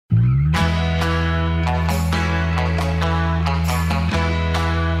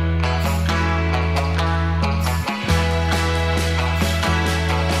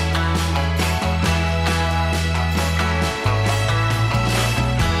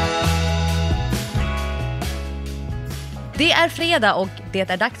Det är fredag och det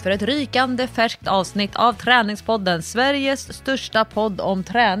är dags för ett rykande färskt avsnitt av Träningspodden, Sveriges största podd om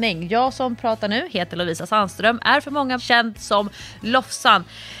träning. Jag som pratar nu heter Lovisa Sandström, är för många känd som Lofsan.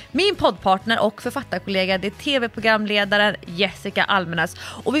 Min poddpartner och författarkollega, det är tv-programledaren Jessica Almenäs.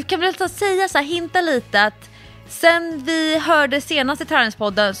 Och vi kan väl säga så här, hinta lite att sen vi hörde senast i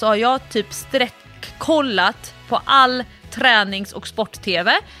Träningspodden så har jag typ sträckkollat på all tränings- och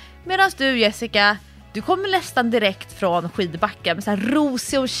sport-tv. Medan du, Jessica, du kommer nästan direkt från skidbacken med så här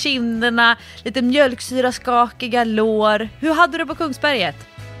rosig om kinderna, lite mjölksyra, skakiga lår. Hur hade du på Kungsberget?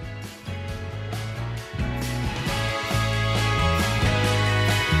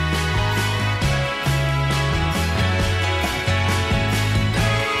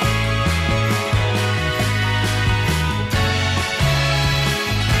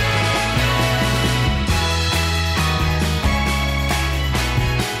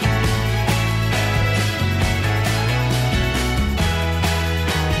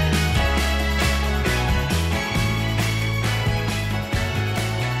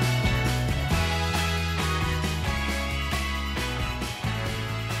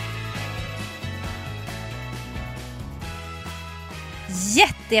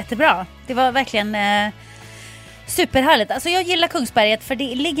 Jättebra. Det var verkligen superhärligt. Alltså jag gillar Kungsberget för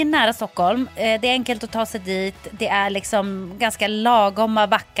det ligger nära Stockholm. Det är enkelt att ta sig dit. Det är liksom ganska lagomma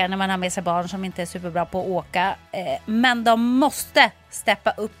backar när man har med sig barn som inte är superbra på att åka. Men de måste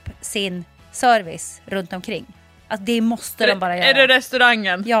steppa upp sin service runt omkring. Alltså det måste de bara göra. Är det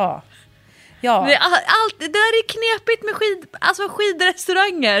restaurangen? Ja. Det där är knepigt med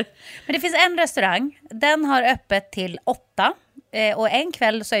skidrestauranger. Men det finns en restaurang. Den har öppet till 8. Och en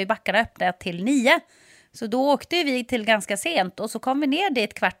kväll så är ju backarna öppna till 9. Så då åkte vi till ganska sent. Och så kom vi ner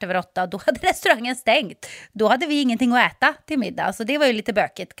dit 8:15. Då hade restaurangen stängt. Då hade vi ingenting att äta till middag. Så det var ju lite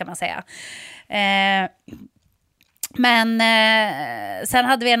bökigt kan man säga. Men sen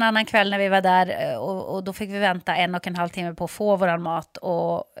hade vi en annan kväll när vi var där och då fick vi vänta 1,5 timme på att få våran mat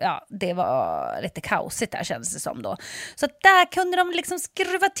och ja, det var lite kaosigt där kändes det som då. Så där kunde de liksom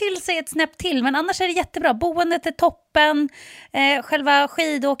skruva till sig ett snäpp till, men annars är det jättebra. Boendet är toppen, själva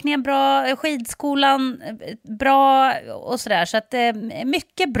skidåkningen bra, skidskolan bra och sådär. Så att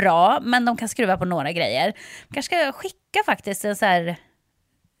mycket bra, men de kan skruva på några grejer. Kanske ska skicka faktiskt en så här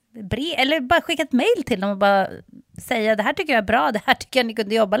eller bara skicka ett mejl till dem och bara säga det här tycker jag är bra, det här tycker jag ni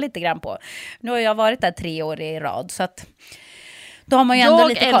kunde jobba lite grann på. Nu har jag varit där 3 år i rad så att då har man ju ändå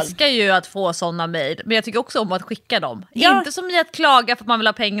lite koll. Jag älskar ju att få sådana mejl, men jag tycker också om att skicka dem. Ja. Inte som i att klaga för att man vill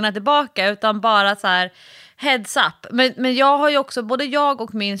ha pengarna tillbaka, utan bara så här heads up. Men jag har ju också, både jag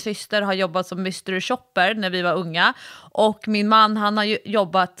och min syster har jobbat som mystery shopper när vi var unga. Och min man, han har ju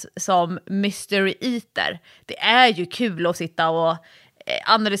jobbat som mystery eater. Det är ju kul att sitta och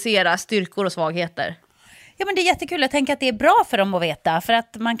analysera styrkor och svagheter. Ja, men det är jättekul. Jag tänker att det är bra för dem att veta. För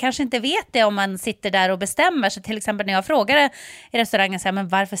att man kanske inte vet det om man sitter där och bestämmer. Så till exempel när jag frågade i restaurangen så här, men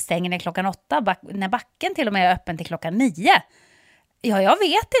varför stänger ni 8 när backen till och med är öppen till 9? Ja, jag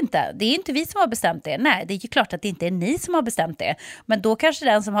vet inte. Det är inte vi som har bestämt det. Nej, det är ju klart att det inte är ni som har bestämt det. Men då kanske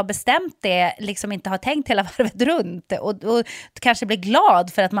den som har bestämt det liksom inte har tänkt hela varvet runt. Och kanske blir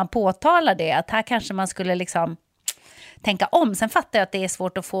glad för att man påtalar det. Att här kanske man skulle liksom tänka om. Sen fattar jag att det är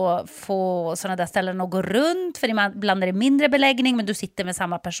svårt att få sådana där ställen att gå runt, för ibland är det mindre beläggning men du sitter med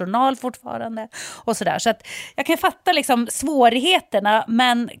samma personal fortfarande och sådär. Så att jag kan fatta liksom svårigheterna,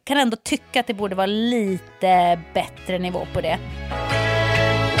 men kan ändå tycka att det borde vara lite bättre nivå på det.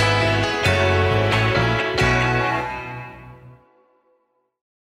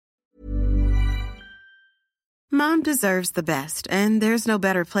 Mom deserves the best, and there's no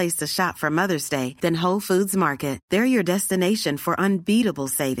better place to shop for Mother's Day than Whole Foods Market. They're your destination for unbeatable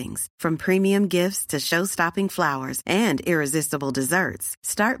savings, from premium gifts to show-stopping flowers and irresistible desserts.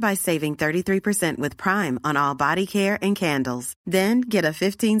 Start by saving 33% with Prime on all body care and candles. Then get a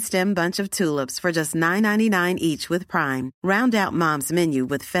 15-stem bunch of tulips for just $9.99 each with Prime. Round out Mom's menu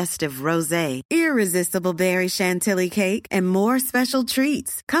with festive rosé, irresistible berry chantilly cake, and more special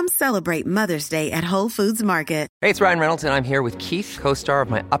treats. Come celebrate Mother's Day at Whole Foods Market. Hey, it's Ryan Reynolds, and I'm here with Keith, co-star of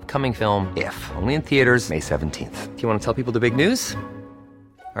my upcoming film, If, only in theaters May 17th. Do you want to tell people the big news?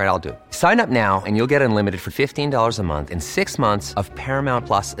 All right, I'll do it. Sign up now and you'll get unlimited for $15 a month and 6 months of Paramount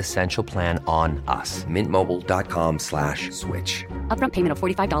Plus Essential Plan on us. MintMobile.com/switch. Upfront payment of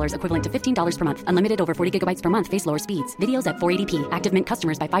 $45 equivalent to $15 per month. Unlimited over 40 gigabytes per month. Face lower speeds. Videos at 480p. Active Mint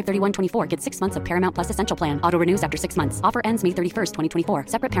customers by 531.24 get 6 months of Paramount Plus Essential Plan. Auto renews after 6 months. Offer ends May 31st, 2024.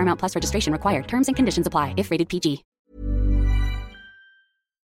 Separate Paramount Plus registration required. Terms and conditions apply if rated PG.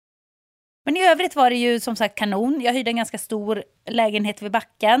 Men i övrigt var det ju som sagt kanon. Jag hyrde en ganska stor lägenhet vid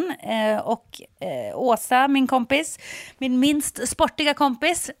backen. Och Åsa, min kompis, min minst sportiga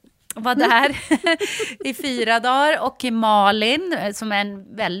kompis, var där i 4 dagar. Och Malin, som är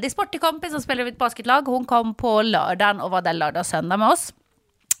en väldigt sportig kompis som spelar i ett basketlag, hon kom på lördagen och var där lördag och söndag med oss.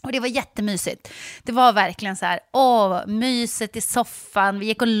 Och det var jättemysigt. Det var verkligen så här, myset i soffan. Vi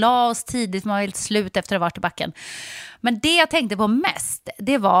gick och la oss tidigt, man var helt slut efter att ha varit i backen. Men det jag tänkte på mest,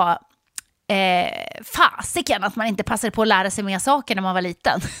 det var fasiken att man inte passade på att lära sig mer saker när man var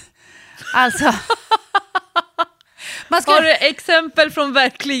liten. Alltså... Har du exempel från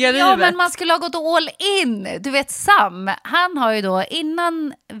verkliga livet? Ja, men man skulle ha gått all in. Du vet, Sam, han har ju då,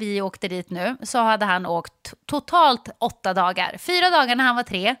 innan vi åkte dit nu, så hade han åkt totalt 8 dagar. 4 dagar när han var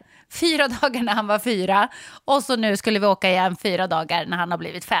 3, 4 dagar när han var 4, och så nu skulle vi åka igen 4 dagar när han har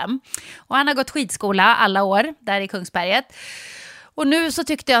blivit 5. Och han har gått skidskola alla år där i Kungsberget. Och nu så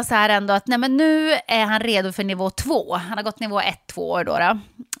tyckte jag så här ändå att nej, men nu är han redo för nivå 2. Han har gått nivå 1-2 år då.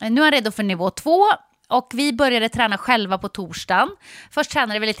 Nu är han redo för nivå 2. Och vi började träna själva på torsdagen. Först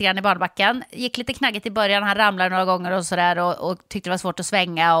tränade vi lite grann i barnbacken. Gick lite knaggigt i början. Han ramlade några gånger och sådär. Och tyckte det var svårt att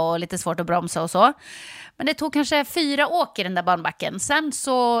svänga och lite svårt att bromsa och så. Men det tog kanske 4 åk i den där barnbacken. Sen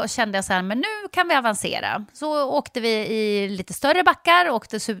så kände jag så här, men nu kan vi avancera. Så åkte vi i lite större backar.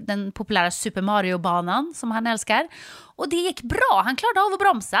 Åkte den populära Super Mario-banan som han älskar. Och det gick bra. Han klarade av att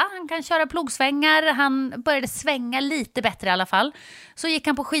bromsa. Han kan köra plogsvängar. Han började svänga lite bättre i alla fall. Så gick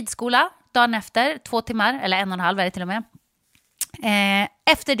han på skidskola dagen efter, 2 timmar, eller 1,5 är det till och med.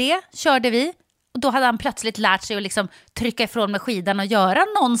 Efter det körde vi. Och då hade han plötsligt lärt sig att liksom trycka ifrån med skidan och göra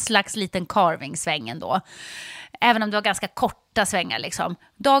någon slags liten carving-sväng ändå. Även om det var ganska korta svängar liksom.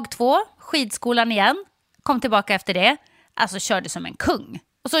 Dag 2, skidskolan igen. Kom tillbaka efter det. Alltså körde som en kung.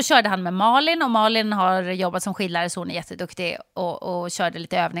 Och så körde han med Malin, och Malin har jobbat som skidlärare, så hon är jätteduktig, och körde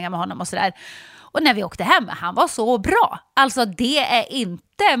lite övningar med honom och sådär. Och när vi åkte hem, han var så bra. Alltså det är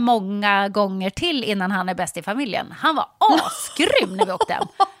inte många gånger till innan han är bäst i familjen. Han var asgrym när vi åkte hem.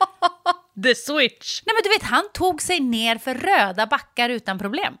 The switch. Nej, men du vet, han tog sig ner för röda backar utan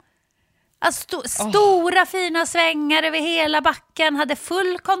problem. Alltså, stora fina svängar över hela backen, hade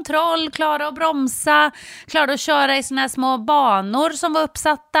full kontroll, klarade att bromsa, klarade att köra i såna här små banor som var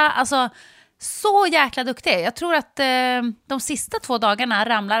uppsatta. Alltså så jäkla duktig. Jag tror att de sista 2 dagarna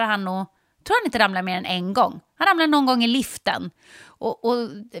ramlade han nog, tror han inte ramlade mer än en gång. Han ramlade någon gång i liften. Och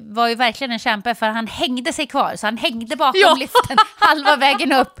var ju verkligen en kämpe, för han hängde sig kvar. Så han hängde bakom liften halva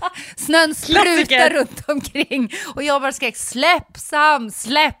vägen upp. Snön sprutade runt omkring. Och jag bara skrek, släpp Sam,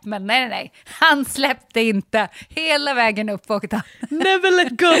 släpp. Men nej. Han släppte inte. Hela vägen upp åkte han. Never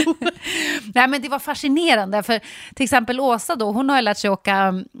let go. Nej, men det var fascinerande. För till exempel Åsa då, hon har ju lärt sig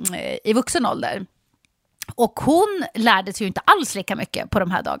åka i vuxen ålder. Och hon lärde sig ju inte alls lika mycket på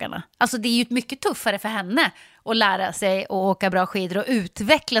de här dagarna. Alltså det är ju mycket tuffare för henne att lära sig att åka bra skidor och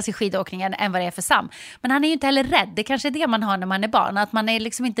utvecklas i skidåkningen än vad det är för Sam. Men han är ju inte heller rädd. Det kanske är det man har när man är barn. Att man är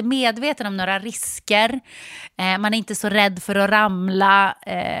liksom inte medveten om några risker. Man är inte så rädd för att ramla.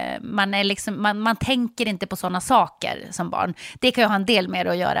 Man tänker inte på sådana saker som barn. Det kan ju ha en del med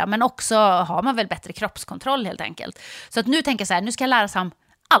att göra. Men också har man väl bättre kroppskontroll helt enkelt. Så att nu tänker jag så här, nu ska jag lära Sam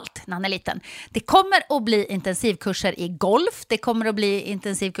allt när han är liten. Det kommer att bli intensivkurser i golf. Det kommer att bli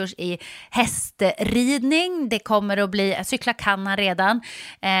intensivkurs i hästridning. Det kommer att bli, cykla kan han redan.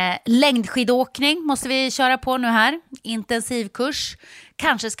 Längdskidåkning måste vi köra på nu här. Intensivkurs.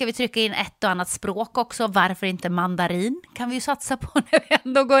 Kanske ska vi trycka in ett och annat språk också. Varför inte mandarin? Kan vi ju satsa på när vi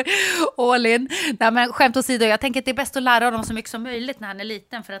ändå går all in. Nej, men skämt åsido, jag tänker att det är bäst att lära honom så mycket som möjligt när han är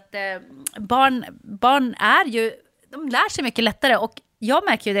liten. För att barn är ju, de lär sig mycket lättare. Och jag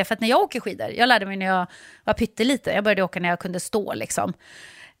märker ju det, för att när jag åker skidor, jag lärde mig när jag var pytteliten, jag började åka när jag kunde stå liksom.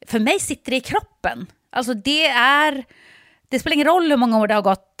 För mig sitter det i kroppen. Alltså det spelar ingen roll hur många år det har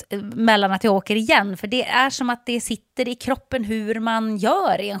gått mellan att jag åker igen, för det är som att det sitter i kroppen hur man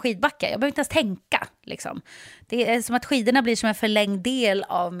gör i en skidbacke. Jag behöver inte ens tänka liksom. Det är som att skidorna blir som en förlängd del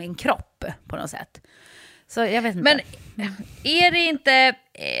av min kropp på något sätt. Så jag vet inte. Men är det inte,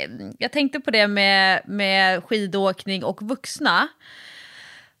 jag tänkte på det med skidåkning och vuxna.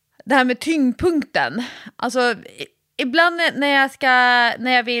 Det här med tyngdpunkten. Alltså ibland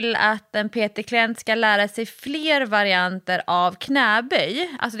när jag vill att en PT-klient ska lära sig fler varianter av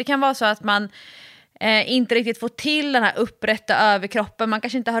knäböj. Alltså det kan vara så att man inte riktigt får till den här upprätta överkroppen. Man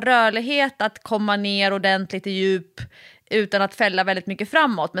kanske inte har rörlighet att komma ner ordentligt i djup utan att fälla väldigt mycket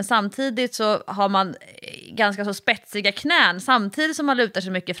framåt. Men samtidigt så har man ganska så spetsiga knän samtidigt som man lutar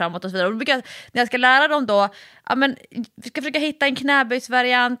sig mycket framåt och så vidare. Och när jag ska lära dem då, vi ska försöka hitta en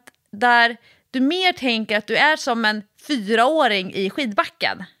knäböjsvariant där du mer tänker att du är som en 4-åring i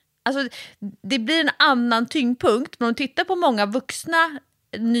skidbacken. alltså, det blir en annan tyngdpunkt. Men om du tittar på många vuxna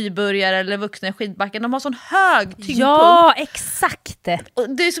nybörjare eller vuxna i skidbacken, de har sån hög tyngdpunkt. Ja, exakt. Och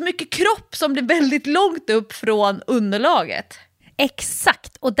det är så mycket kropp som blir väldigt långt upp från underlaget.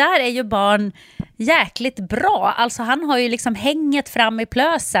 Exakt, och där är ju barn jäkligt bra. Alltså han har ju liksom hänget fram i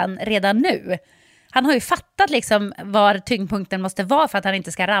plösen redan nu. Han har ju fattat liksom var tyngdpunkten måste vara för att han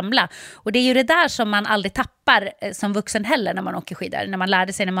inte ska ramla. Och det är ju det där som man aldrig tappar som vuxen heller när man åker skidor. När man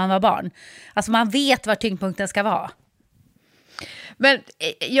lärde sig när man var barn. Alltså man vet var tyngdpunkten ska vara. Men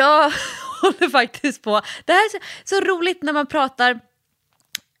jag håller faktiskt på... Det här är så roligt när man pratar...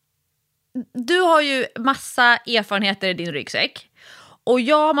 Du har ju massa erfarenheter i din ryggsäck. Och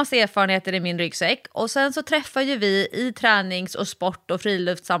jag har massa erfarenheter i min ryggsäck. Och sen så träffar ju vi i tränings- och sport- och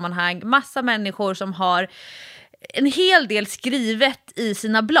friluftssammanhang massa människor som har en hel del skrivet i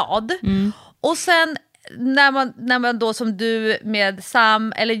sina blad. Och sen när man då som du med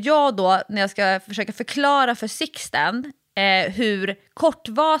Sam, eller jag då, när jag ska försöka förklara för Sixten hur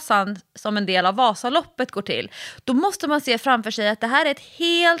Kortvasan som en del av Vasaloppet går till, då måste man se framför sig att det här är ett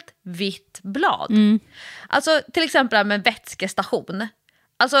helt vitt blad. Alltså till exempel med en vätskestation.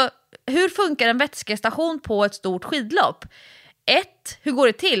 Alltså hur funkar en vätskestation på ett stort skidlopp? Hur går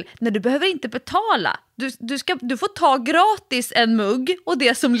det till? Nej, du behöver inte betala. Du får ta gratis en mugg och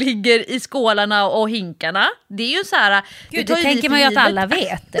det som ligger i skålarna och hinkarna. Det är ju så här... Gud, det tänker man ju att alla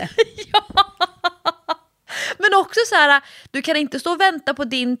vet. Ja. Men också så här, du kan inte stå och vänta på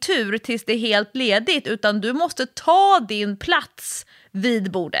din tur tills det är helt ledigt, utan du måste ta din plats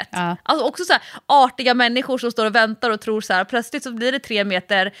vid bordet. Ja. Alltså också så här, artiga människor som står och väntar och tror så här, plötsligt så blir det 3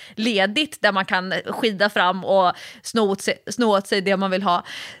 meter ledigt där man kan skida fram och sno åt sig det man vill ha.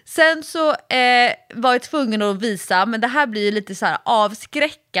 Sen så var jag tvungen att visa, men det här blir ju lite så här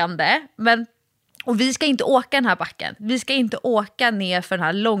avskräckande, men och vi ska inte åka den här backen. Vi ska inte åka ner för den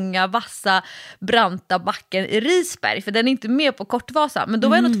här långa, vassa, branta backen i Risberg. För den är inte med på Kortvasa. Men då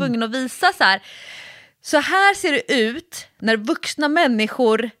var jag nog tvungen att visa så här ser det ut när vuxna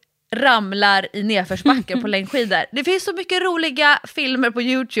människor ramlar i nedförsbacken på längdskidor. Det finns så mycket roliga filmer på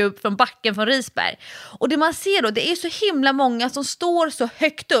YouTube från backen från Risberg. Och det man ser då, det är så himla många som står så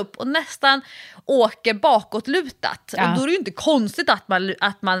högt upp och nästan åker bakåtlutat. Ja. Och då är det ju inte konstigt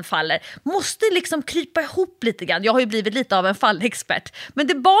att man faller. Måste liksom krypa ihop lite grann. Jag har ju blivit lite av en fallexpert. Men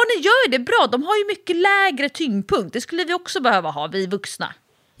det barnen gör ju det bra. De har ju mycket lägre tyngdpunkt. Det skulle vi också behöva ha, vi vuxna.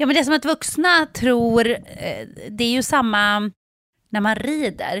 Ja, men det är som att vuxna tror, det är ju samma när man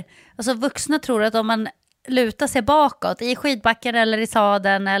rider. Alltså vuxna tror att om man lutar sig bakåt i skidbacken eller i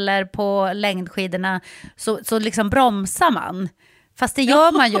sadeln eller på längdskidorna så liksom bromsar man. Fast det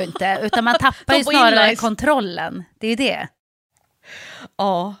gör man ju inte, utan man tappar ju snarare kontrollen. Det är ju det.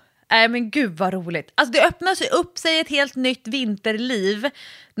 Ja, men gud vad roligt. Alltså det öppnar sig upp sig ett helt nytt vinterliv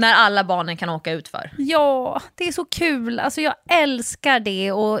när alla barnen kan åka utför. Ja, det är så kul. Alltså jag älskar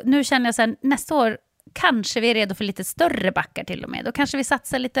det, och nu känner jag sen nästa år kanske vi är redo för lite större backar till och med. Då kanske vi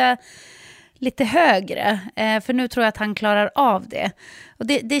satsar lite högre. För nu tror jag att han klarar av det. Och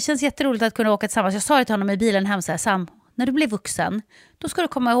det känns jätteroligt att kunna åka tillsammans. Jag sa det till honom i bilen hem så här: Sam, när du blir vuxen, då ska du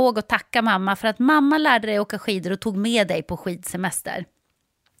komma ihåg att tacka mamma för att mamma lärde dig åka skidor och tog med dig på skidsemester.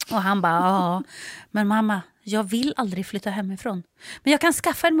 Och han bara, ja, men mamma, jag vill aldrig flytta hemifrån. Men jag kan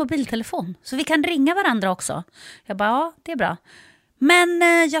skaffa en mobiltelefon så vi kan ringa varandra också. Jag bara, ja, det är bra. Men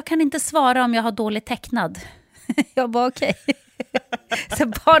jag kan inte svara om jag har dålig täcknad. Jag bara, okej. Så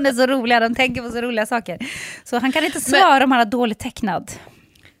barn är så roliga, de tänker på så roliga saker. Så han kan inte svara om han har dålig täcknad.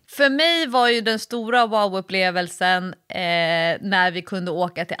 För mig var ju den stora wow-upplevelsen när vi kunde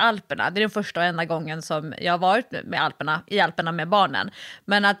åka till Alperna. Det är den första och enda gången som jag har varit i Alperna med barnen.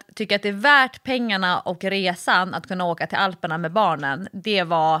 Men att tycka att det är värt pengarna och resan att kunna åka till Alperna med barnen, det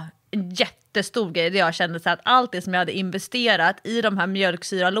var en jättestor grej. Jag kände så att allt det som jag hade investerat i de här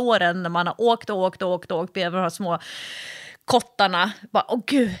mjölksyralåren när man har åkt över de här små kottarna. Bara, åh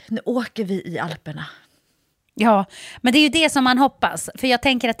gud, nu åker vi i Alperna. Ja, men det är ju det som man hoppas. För jag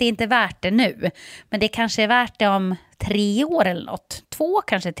tänker att det inte är värt det nu. Men det kanske är värt det om 3 år eller något. 2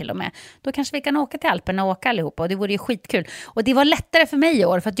 kanske till och med. Då kanske vi kan åka till Alperna och åka allihopa. Och det vore ju skitkul. Och det var lättare för mig i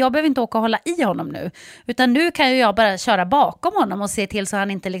år. För att jag behöver inte åka och hålla i honom nu. Utan nu kan ju jag bara köra bakom honom. Och se till så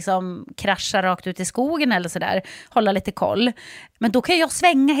han inte liksom kraschar rakt ut i skogen eller sådär. Hålla lite koll. Men då kan jag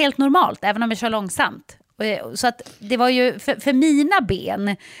svänga helt normalt. Även om jag kör långsamt. Så att det var ju för mina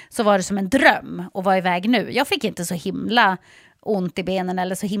ben så var det som en dröm att vara iväg nu. Jag fick inte så himla ont i benen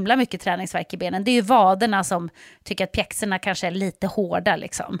eller så himla mycket träningsvärk i benen. Det är ju vaderna som tycker att pjäxorna kanske är lite hårda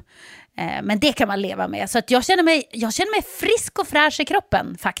liksom. Men det kan man leva med. Så att jag känner mig frisk och fräsch i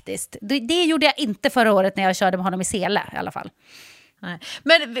kroppen faktiskt. Det gjorde jag inte förra året när jag körde med honom i Sele i alla fall. Nej.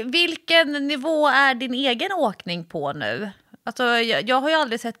 Men vilken nivå är din egen åkning på nu? Alltså, jag har ju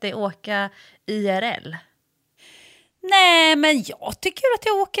aldrig sett dig åka IRL. Nej, men jag tycker att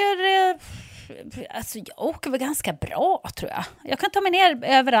jag åker... Alltså jag åker väl ganska bra, tror jag. Jag kan ta mig ner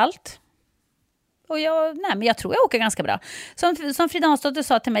överallt. Och men jag tror jag åker ganska bra. Som Frida Hansdotter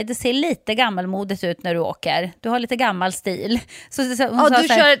sa till mig, det ser lite gammalmodigt ut när du åker. Du har lite gammal stil. Du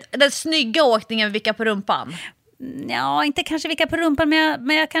kör den snygga åkningen med vicka på rumpan? Ja, inte kanske vicka på rumpan, men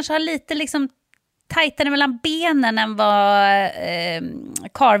jag kanske har lite liksom tajtare mellan benen än vad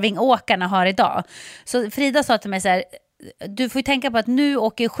carving-åkarna har idag. Så Frida sa till mig så här, du får ju tänka på att nu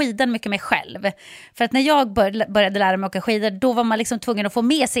åker skidan mycket mer själv. För att när jag började lära mig åka skidor, då var man liksom tvungen att få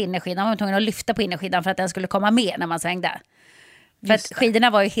med sig innerskidan. Man var tvungen att lyfta på innerskidan för att den skulle komma med när man svängde. För att skidorna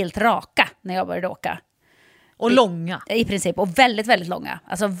var ju helt raka när jag började åka. Och långa. I princip, och väldigt, väldigt långa.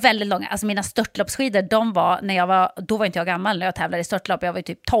 Alltså väldigt långa. Alltså mina störtloppsskidor, då var inte jag gammal när jag tävlade i störtlopp. Jag var ju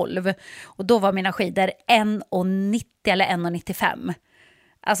typ 12. Och då var mina skidor 1,90 eller 1,95.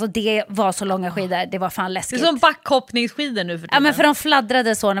 Alltså det var så långa skidor, det var fan läskigt. Det är som backhoppningsskidor nu för tiden. Ja, men för de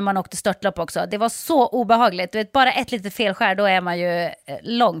fladdrade så när man åkte störtlopp också. Det var så obehagligt. Du vet, bara ett litet felskär, då är man ju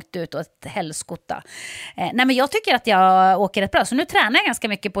långt ut och ett helskotta. Nej, men jag tycker att jag åker rätt bra. Så nu tränar jag ganska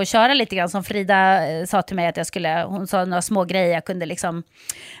mycket på att köra lite grann. Som Frida sa till mig att jag skulle, hon sa några små grejer jag kunde liksom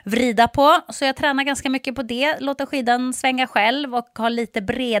vrida på. Så jag tränar ganska mycket på det. Låta skidan svänga själv och ha lite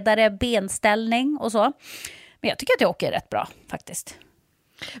bredare benställning och så. Men jag tycker att jag åker rätt bra faktiskt.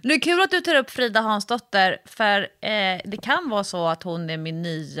 Det är kul att du tar upp Frida Hansdotter, för det kan vara så att hon är min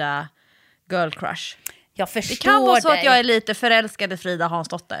nya girl crush. Jag förstår. Det kan vara så att jag är lite förälskad i Frida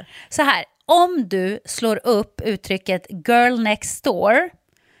Hansdotter. Så här, om du slår upp uttrycket girl next door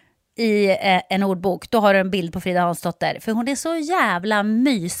i en ordbok, då har du en bild på Frida Hansdotter. För hon är så jävla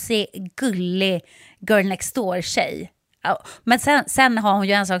mysig, gullig girl next door tjej. Men sen har hon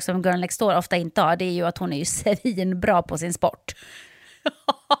ju en sak som girl next door ofta inte har. Det är ju att hon är ju svinbra på sin sport.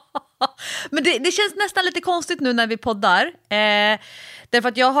 Men det känns nästan lite konstigt nu när vi poddar. Därför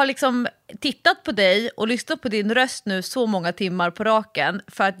att jag har liksom tittat på dig och lyssnat på din röst nu så många timmar på raken.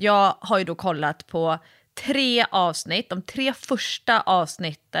 För att jag har ju då kollat på 3 avsnitt, de 3 första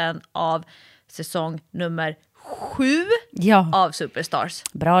avsnitten av säsong nummer 7 av Superstars.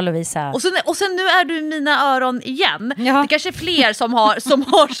 Bra, Lovisa. Och sen nu är du i mina öron igen. Ja. Det kanske är fler som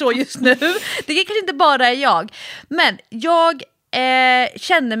har så just nu. Det kanske inte bara är jag. Men jag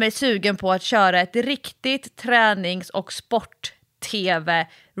känner mig sugen på att köra ett riktigt tränings- och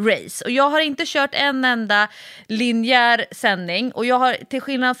sport-tv-race. Och jag har inte kört en enda linjär sändning. Och jag har, till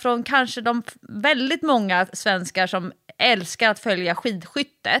skillnad från kanske de väldigt många svenskar som älskar att följa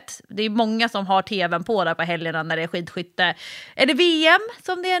skidskyttet. Det är många som har tvn på där på helgerna när det är skidskytte. Är det VM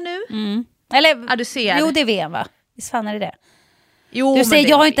som det är nu? Mm. Eller, ja, du ser. Jo, det är VM, va? Visst fan är det? Jo, du säger,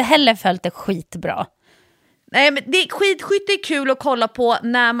 jag har inte heller följt det skitbra. Nej, men skidskytte är kul att kolla på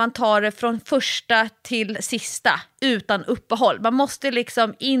när man tar det från första till sista utan uppehåll. Man måste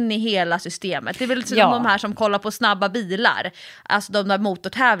liksom in i hela systemet. Det är väl som de här som kollar på snabba bilar. Alltså de där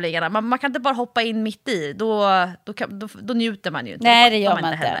motortävlingarna. Man kan inte bara hoppa in mitt i. Då njuter man ju inte. Nej, det gör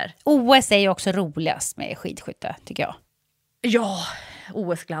man inte heller. OS är ju också roligast med skidskytte, tycker jag. Ja,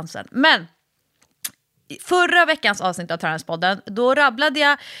 OS-glansen. Men förra veckans avsnitt av Träningspodden, då rabblade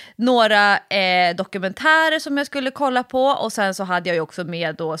jag några dokumentärer som jag skulle kolla på, och sen så hade jag ju också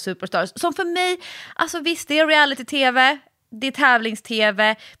med då Superstars, som för mig, alltså visst det är reality-tv, det är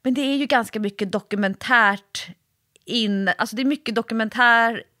tävlings-tv, men det är ju ganska mycket dokumentärt alltså det är mycket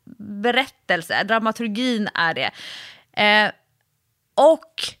dokumentär berättelse, dramaturgin är det.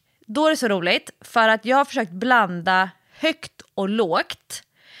 Och då är det så roligt, för att jag har försökt blanda högt och lågt.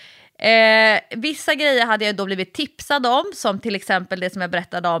 Vissa grejer hade jag då blivit tipsad om, som till exempel det som jag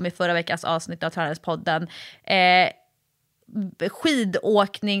berättade om i förra veckans avsnitt av Träningspodden,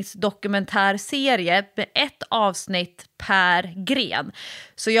 skidåkningsdokumentärserie med 1 avsnitt per gren.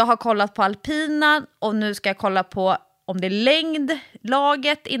 Så jag har kollat på alpina, och nu ska jag kolla på om det är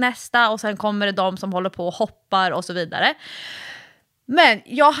längdlaget i nästa, och sen kommer det de som håller på och hoppar och så vidare. Men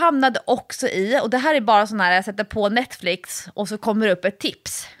jag hamnade också i, och det här är bara sån här, jag sätter på Netflix och så kommer det upp ett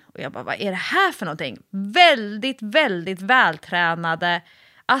tips. Och jag bara, vad är det här för någonting? Väldigt, väldigt vältränade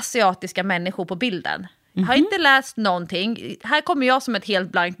asiatiska människor på bilden. Jag har inte läst någonting. Här kommer jag som ett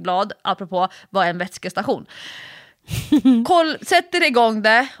helt blankt blad, apropå vad en vätskestation. Sätter igång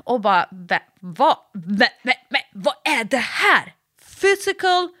det och bara, vad är det här?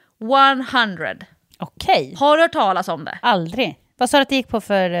 Physical 100. Okej. Har du hört talas om det? Aldrig. Vad sa du att det gick på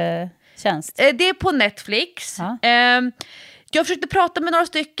för tjänst? Det är på Netflix. Ja. Jag försökte prata med några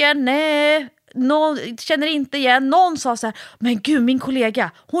stycken. Nej, någon känner inte igen. Någon sa så här, men gud, min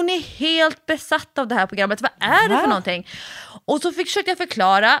kollega, hon är helt besatt av det här programmet. Vad är det för någonting? Och så försökte jag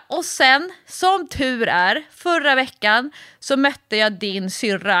förklara. Och sen, som tur är, förra veckan så mötte jag din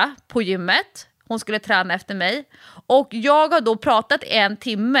syrra på gymmet. Hon skulle träna efter mig. Och jag har då pratat 1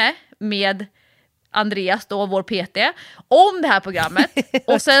 timme med Andreas då, vår PT, om det här programmet.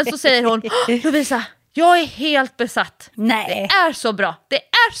 Och sen så säger hon, Lovisa, jag är helt besatt. Nej. Det är så bra. Det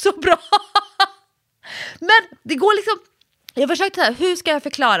är så bra. Men det går liksom... Jag försökte här, hur ska jag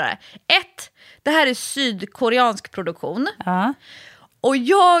förklara det? 1, det här är sydkoreansk produktion. Ja. Och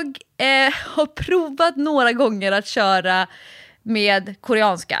jag har provat några gånger att köra med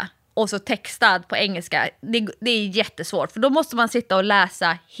koreanska och så textad på engelska. Det är jättesvårt, för då måste man sitta och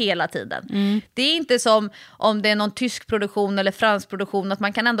läsa hela tiden. Det är inte som om det är någon tysk produktion eller fransk produktion, att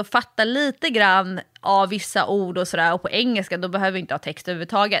man kan ändå fatta lite grann av vissa ord och sådär. Och på engelska då behöver vi inte ha text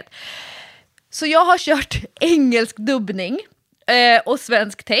överhuvudtaget. Så jag har kört engelsk dubbning och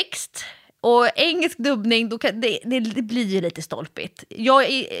svensk text. Och engelsk dubbning, då det blir ju lite stolpigt. Jag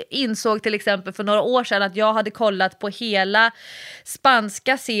insåg till exempel för några år sedan att jag hade kollat på hela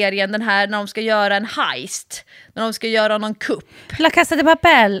spanska serien, den här när de ska göra en heist, när de ska göra någon kupp. La Casa de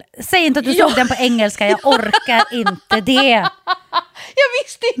Papel, säg inte att du såg den på engelska, jag orkar inte det. Jag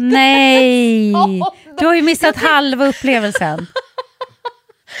visste inte. Nej, du har ju missat halva upplevelsen.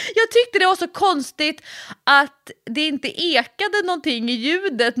 Jag tyckte det var så konstigt att det inte ekade någonting i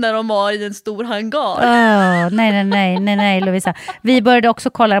ljudet när de var i en stor hangar. Nej, Lovisa. Vi började också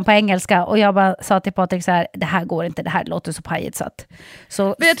kolla den på engelska och jag bara sa till Patrik så här, det här går inte, det här låter så pajigt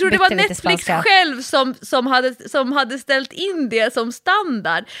så men jag tror det var lite Netflix spanska. själv som hade ställt in det som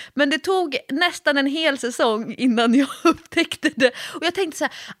standard. Men det tog nästan en hel säsong innan jag upptäckte det. Och jag tänkte så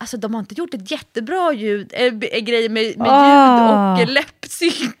här, alltså de har inte gjort ett jättebra grej med ljud och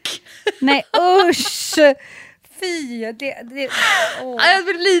läppsynk. Nej, usch. Fy, Jag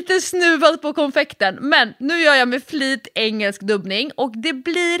blir lite snuvad på konfekten. Men nu gör jag med flit engelsk dubbning. Och det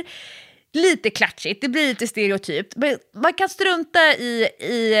blir lite klatschigt. Det blir lite stereotypt. Men man kan strunta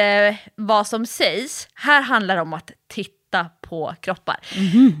i vad som sägs. Här handlar det om att titta på kroppar.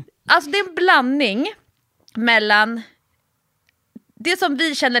 Alltså det är en blandning mellan det som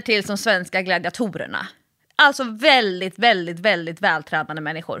vi känner till som svenska gladiatorerna. Alltså väldigt, väldigt, väldigt vältränade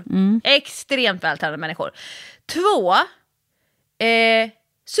människor. Extremt vältränade människor. 2,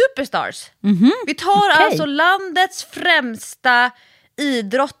 superstars. Vi tar alltså landets främsta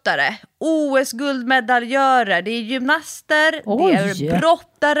idrottare. OS-guldmedaljörer. Det är gymnaster. Det är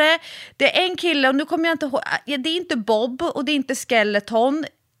brottare. Det är en kille, och nu kommer jag inte ihåg. Det är inte Bob och det är inte Skeleton.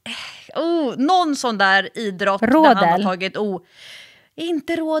 Någon sån där idrott. Rodel. Där han har tagit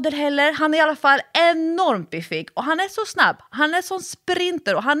inte Råder heller. Han är i alla fall enormt biffig. Och han är så snabb. Han är som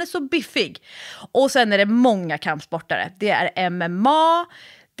sprinter och han är så biffig. Och sen är det många kampsportare. Det är MMA.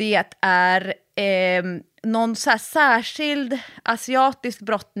 Det är någon så här särskild asiatisk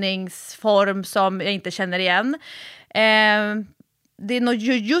brottningsform som jag inte känner igen. Det är någon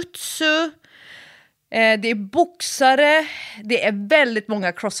jujutsu. Det är boxare. Det är väldigt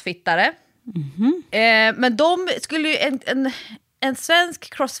många crossfittare. Men de skulle ju en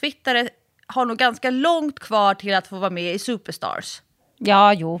svensk crossfittare har nog ganska långt kvar till att få vara med i Superstars.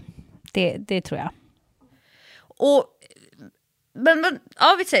 Ja, det tror jag. Men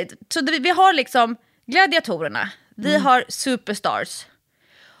ja, vi säger så vi har liksom gladiatorerna. Vi har Superstars.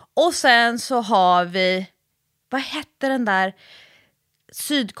 Och sen så har vi, vad hette den där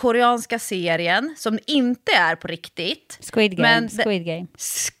sydkoreanska serien som inte är på riktigt? Squid Game.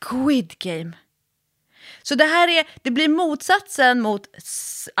 Squid Game. Så det blir motsatsen mot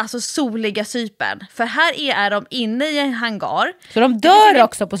alltså soliga Cypern. För här är de inne i en hangar. Så de dör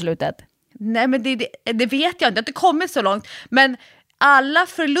också på slutet? Nej, men det vet jag inte. Det har inte kommit så långt. Men alla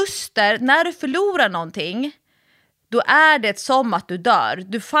förluster, när du förlorar någonting, då är det som att du dör.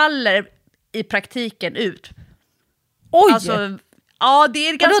 Du faller i praktiken ut. Oj! Alltså, ja, det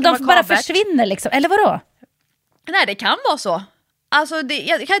är ganska makabert. De bara försvinner liksom, eller vadå? Nej, det kan vara så. Alltså,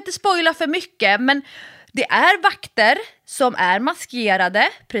 jag kan inte spoila för mycket, men det är vakter som är maskerade,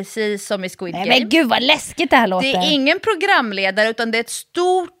 precis som i Squid Game. Men gud vad läskigt det här låter. Det är ingen programledare, utan det är ett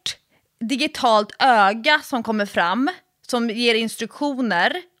stort digitalt öga som kommer fram, som ger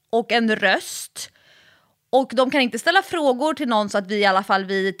instruktioner och en röst. Och de kan inte ställa frågor till någon så att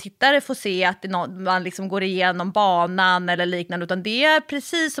vi tittare får se att man liksom går igenom banan eller liknande. Utan det är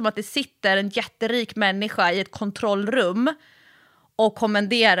precis som att det sitter en jätterik människa i ett kontrollrum och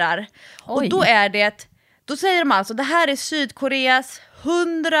kommenderar. Och då säger de alltså, det här är Sydkoreas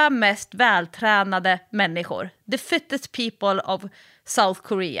 100 mest vältränade människor. The fittest people of South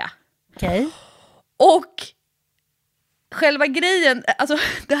Korea. Okej. Och själva grejen, alltså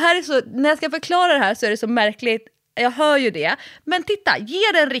det här är så, när jag ska förklara det här så är det så märkligt. Jag hör ju det. Men titta,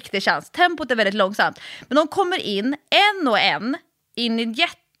 ge det en riktig chans. Tempot är väldigt långsamt. Men de kommer in en och en in i ett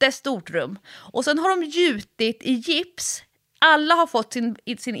jättestort rum. Och sen har de gjutit i gips. Alla har fått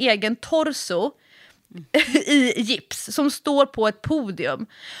sin egen torso i gips som står på ett podium.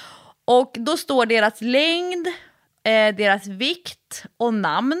 Och då står deras längd, deras vikt och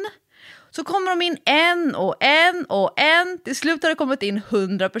namn. Så kommer de in en och en och en. Till slut har det kommit in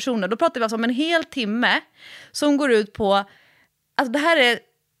 100 personer. Då pratar vi alltså om en hel timme som går ut på... Alltså det här är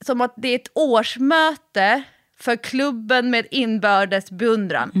som att det är ett årsmöte för klubben med inbördes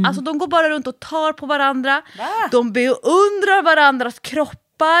beundran. Alltså de går bara runt och tar på varandra. Va? De beundrar varandras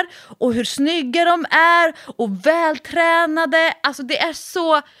kroppar och hur snygga de är och vältränade. Alltså det är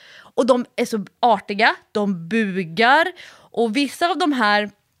så... Och de är så artiga. De bugar. Och vissa av de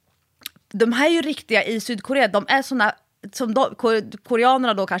här är ju riktiga i Sydkorea. De är såna som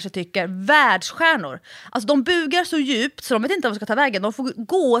koreanerna då kanske tycker världsstjärnor. Alltså de bugar så djupt så de vet inte vad de ska ta vägen. De får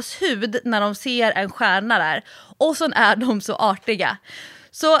gåshud när de ser en stjärna där. Och så är de så artiga.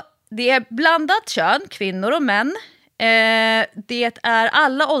 Så det är blandat kön, kvinnor och män. Det är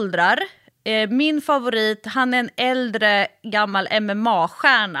alla åldrar. Min favorit, han är en äldre gammal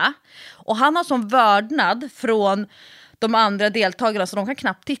MMA-stjärna. Och han har som vördnad från de andra deltagarna så de kan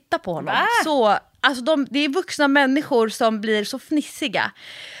knappt titta på honom. Så, alltså det är vuxna människor som blir så fnissiga.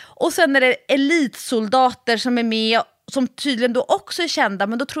 Och sen är det elitsoldater som är med, som tydligen då också är kända.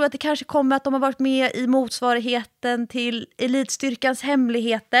 Men då tror jag att det kanske kommer att de har varit med i motsvarigheten till elitstyrkans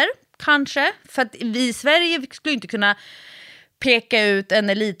hemligheter. Kanske. För att vi i Sverige skulle inte kunna peka ut en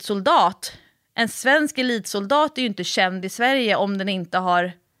elitsoldat. En svensk elitsoldat är ju inte känd i Sverige om den inte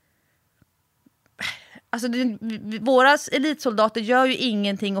har... Alltså våra elitsoldater gör ju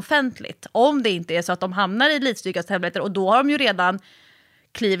ingenting offentligt om det inte är så att de hamnar i elitstyrkans hemligheter och då har de ju redan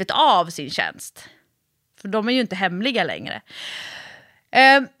klivit av sin tjänst. För de är ju inte hemliga längre.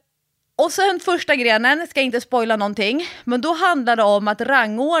 Och sen första grenen, ska inte spoila någonting, men då handlar det om att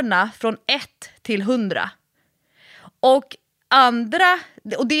rangordna från 1 till 100. Och andra,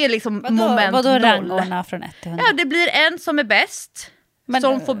 och det är liksom moment 0. Vadå rangordna från 1 till 100? Ja, det blir en som är bäst. Men,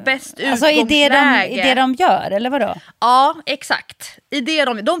 som får bäst alltså utgångsläge. I det de gör, eller vadå? Ja, exakt. I det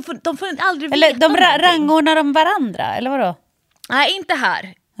de får aldrig eller veta de rangordnar de varandra, eller vadå? Nej, inte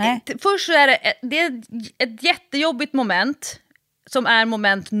här. Nej. Först så är det är ett jättejobbigt moment som är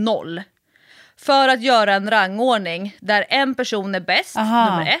moment 0. För att göra en rangordning där en person är bäst,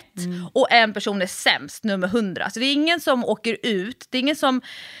 nummer 1, och en person är sämst, nummer 100. Så det är ingen som åker ut, det är ingen som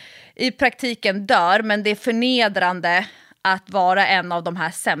i praktiken dör, men det är förnedrande att vara en av de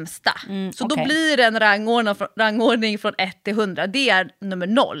här sämsta. Så då blir det en rangordning från 1 till 100. Det är nummer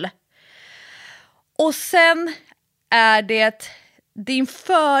 0. Och sen är det din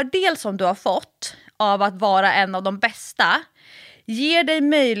fördel som du har fått av att vara en av de bästa ger dig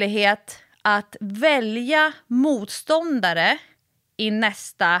möjlighet att välja motståndare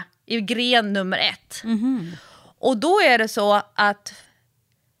i gren nummer 1. Och då är det så att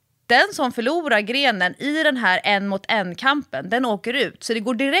den som förlorar grenen i den här 1-mot-1-kampen, den åker ut. Så det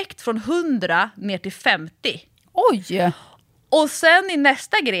går direkt från 100 ner till 50. Oj! Och sen i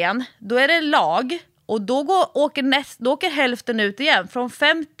nästa gren, då är det lag. Och då åker hälften ut igen, från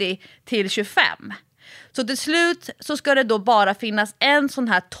 50 till 25. Så till slut så ska det då bara finnas en sån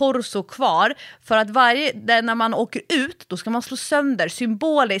här torso kvar. För att när man åker ut, då ska man slå sönder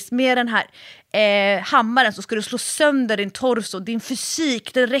symboliskt med den här hammaren. Så ska du slå sönder din torso, din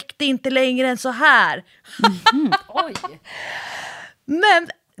fysik, den räckte inte längre än så här. Oj. Men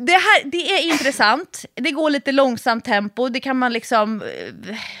det är intressant. Det går lite långsamt tempo, det kan man liksom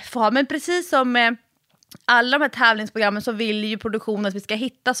få ha. Men precis som med alla de här tävlingsprogrammen så vill ju produktionen att vi ska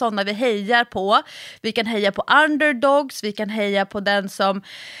hitta sådana vi hejar på. Vi kan heja på underdogs, vi kan heja på den som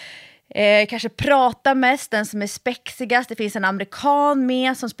kanske pratar mest, den som är spexigast. Det finns en amerikan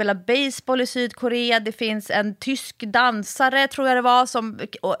med som spelar baseball i Sydkorea. Det finns en tysk dansare, tror jag det var,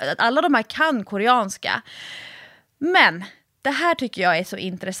 alla de här kan koreanska. Men det här tycker jag är så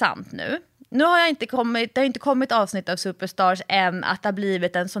intressant nu. Nu har det har inte kommit avsnitt av Superstars än att det har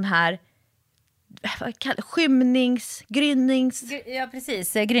blivit en sån här Ja,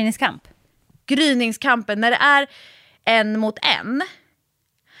 precis. Gryningskamp. Gryningskampen, när det är 1-mot-1.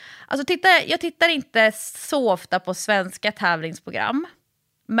 Alltså jag tittar inte så ofta på svenska tävlingsprogram.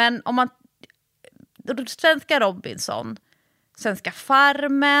 Men om man... Svenska Robinson, svenska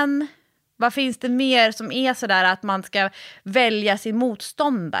Farmen... Vad finns det mer som är sådär att man ska välja sin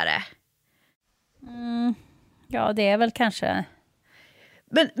motståndare? Ja, det är väl kanske...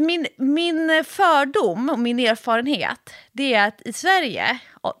 Men min fördom och min erfarenhet, det är att i Sverige,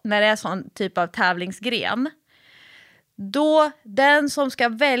 när det är sån typ av tävlingsgren, då den som ska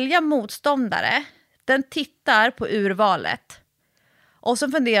välja motståndare, den tittar på urvalet. Och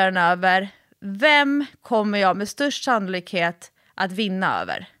så funderar den över, vem kommer jag med störst sannolikhet att vinna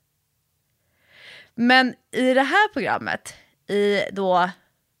över? Men i det här programmet, i då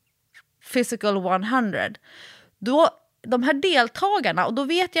Physical 100, då de här deltagarna, och då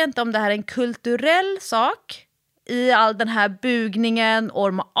vet jag inte om det här är en kulturell sak i all den här bugningen och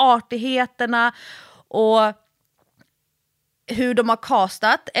de artigheterna och hur de har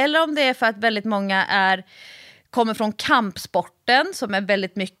castat, eller om det är för att väldigt många kommer från kampsporten, som är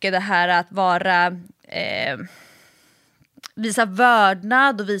väldigt mycket det här att vara visa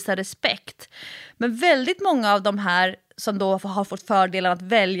vördnad och visa respekt. Men väldigt många av de här som då har fått fördelen att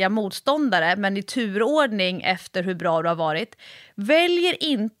välja motståndare, men i turordning efter hur bra det har varit, väljer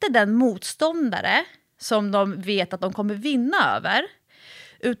inte den motståndare som de vet att de kommer vinna över,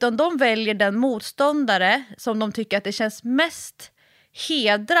 utan de väljer den motståndare som de tycker att det känns mest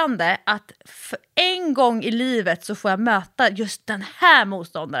hedrande att för en gång i livet så får jag möta just den här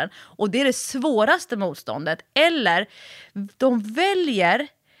motståndaren, och det är det svåraste motståndet. Eller de väljer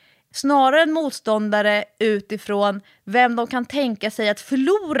snarare en motståndare utifrån vem de kan tänka sig att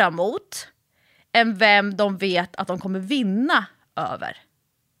förlora mot än vem de vet att de kommer vinna över.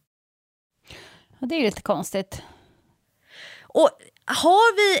 Och det är ju lite konstigt. Och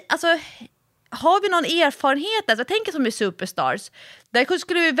har vi någon erfarenhet? Alltså, jag tänker som i Superstars. Där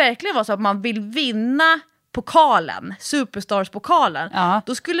skulle det verkligen vara så att man vill vinna pokalen, Superstars-pokalen. Ja.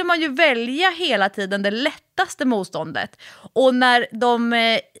 Då skulle man ju välja hela tiden det lättaste motståndet. Och när de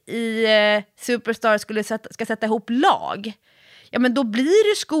i Superstars ska sätta ihop lag, ja, men då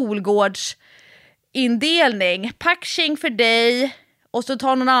blir det skolgårdsindelning. Packning för dig, och så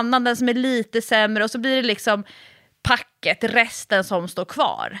tar någon annan den som är lite sämre, och så blir det liksom packet, resten som står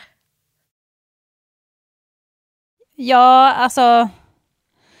kvar. Ja, alltså...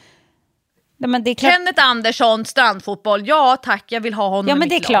 Men det är klart... Kenneth Andersson, strandfotboll. Ja, tack, jag vill ha honom. Ja, men i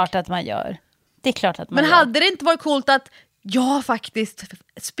det är mitt klart lag. att man gör. Det är klart att man men gör. Hade det inte varit coolt att jag faktiskt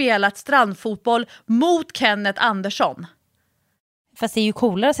spelat strandfotboll mot Kenneth Andersson? Fast det är ju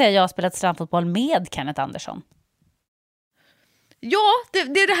coolare att säga att jag har spelat strandfotboll med Kenneth Andersson. Ja, det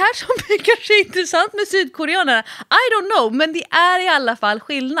är det här som är kanske intressant med sydkoreanerna. I don't know, men det är i alla fall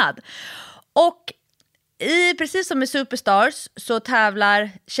skillnad. Och precis som i Superstars så tävlar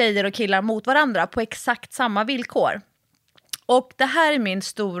tjejer och killar mot varandra på exakt samma villkor. Och det här är min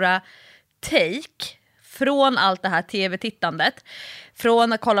stora take från allt det här tv-tittandet.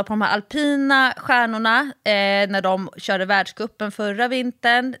 Från att kolla på de här alpina stjärnorna när de körde världscupen förra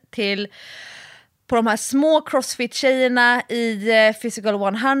vintern, till på de här små crossfit-tjejerna i Physical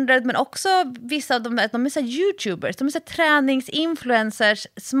 100, men också vissa av de är så här YouTubers, de är så här träningsinfluencers,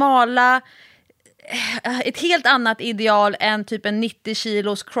 smala, ett helt annat ideal än typ en 90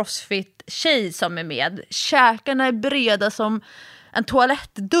 kilos crossfit-tjej som är med. Käkarna är breda som en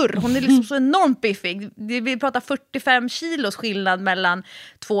toalettdörr. Hon är liksom så enormt biffig. Vi pratar 45 kilos skillnad mellan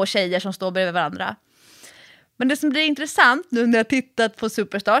två tjejer som står bredvid varandra. Men det som blir intressant nu när jag tittat på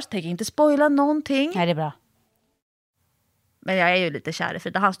Superstars, tänker jag inte spoila någonting. Nej, det är bra. Men jag är ju lite kär i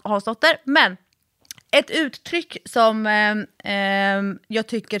Frida Hansdotter. Men ett uttryck som jag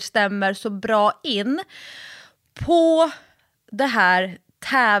tycker stämmer så bra in på det här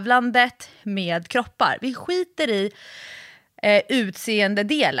tävlandet med kroppar. Vi skiter i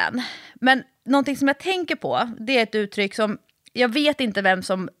utseendedelen. Men någonting som jag tänker på, det är ett uttryck som jag vet inte vem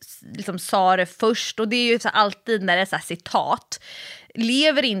som liksom sa det först, och det är ju så alltid när det är så här citat.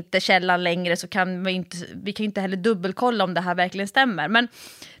 Lever inte källan längre så kan vi kan inte heller dubbelkolla om det här verkligen stämmer. Men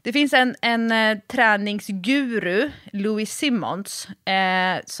det finns en träningsguru, Louis Simmons,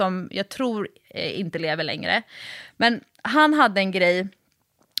 som jag tror inte lever längre. Men han hade en grej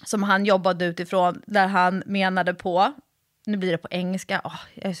som han jobbade utifrån, där han menade på, nu blir det på engelska,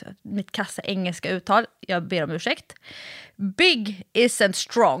 mitt kassa engelska uttal, jag ber om ursäkt. Big isn't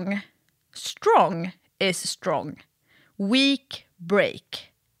strong. Strong is strong. Weak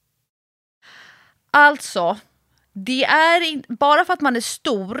break. Alltså, det är bara för att man är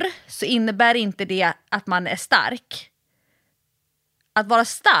stor så innebär inte det att man är stark. Att vara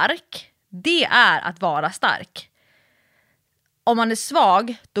stark, det är att vara stark. Om man är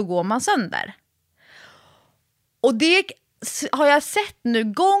svag, då går man sönder. Och det har jag sett nu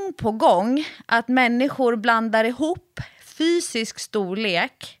gång på gång, att människor blandar ihop fysisk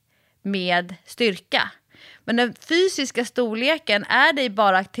storlek med styrka. Men den fysiska storleken är dig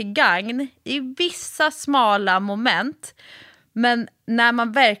bara till gagn i vissa smala moment. Men när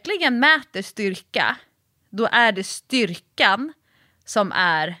man verkligen mäter styrka, då är det styrkan som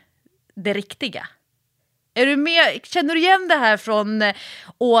är det riktiga. Är du med? Känner du igen det här från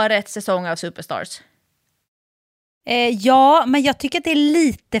årets säsong av Superstars? Ja, men jag tycker att det är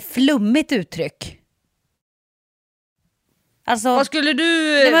lite flummigt uttryck. Alltså, vad skulle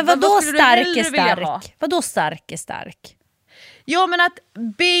du... Nej, men vadå vad skulle stark du är vilja ha? stark? Vadå stark är stark? Ja, men att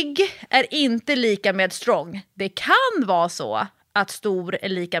big är inte lika med strong. Det kan vara så att stor är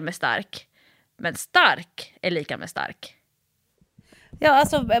lika med stark. Men stark är lika med stark. Ja,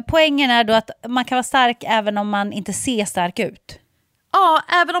 alltså poängen är då att man kan vara stark även om man inte ser stark ut. Ja,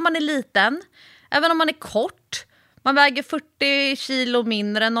 även om man är liten. Även om man är kort. Man väger 40 kilo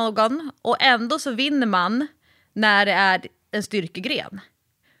mindre än någon. Och ändå så vinner man när det är en styrkegren.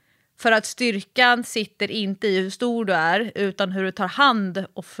 För att styrkan sitter inte i hur stor du är, utan hur du tar hand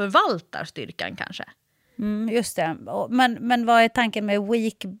och förvaltar styrkan kanske. Just det. Men vad är tanken med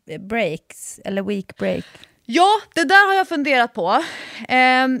weak breaks eller weak break? Ja, det där har jag funderat på.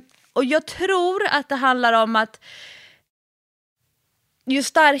 Och jag tror att det handlar om att ju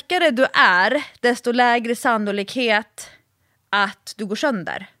starkare du är, desto lägre sannolikhet att du går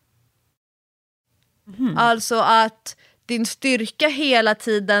sönder. Alltså att din styrka hela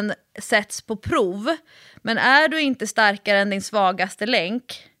tiden sätts på prov. Men är du inte starkare än din svagaste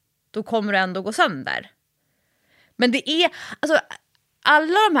länk, då kommer du ändå gå sönder. Men det är... Alltså,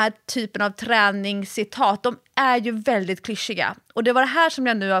 alla de här typen av träningscitat, de är ju väldigt klyschiga. Och det var det här som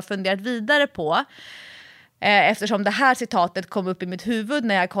jag nu har funderat vidare på. Eftersom det här citatet kom upp i mitt huvud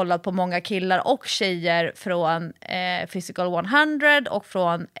när jag kollat på många killar och tjejer från Physical 100 och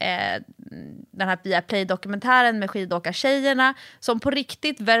från den här Viaplay-dokumentären med skidåkartjejerna som på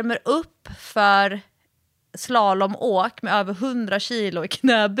riktigt värmer upp för slalomåk med över 100 kilo i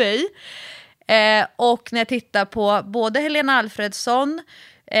knäböj. Och när jag tittar på både Helena Alfredsson,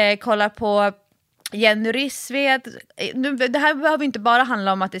 kollar på Jenny Rissved. Det här behöver inte bara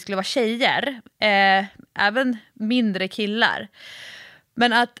handla om att det skulle vara tjejer. Även mindre killar.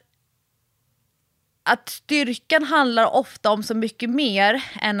 Men att styrkan handlar ofta om så mycket mer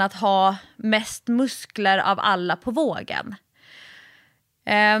än att ha mest muskler av alla på vågen.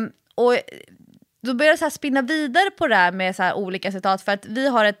 Och då börjar jag så här spinna vidare på det här med så här olika citat. För att vi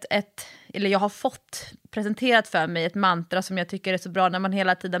har eller jag har fått presenterat för mig ett mantra som jag tycker är så bra när man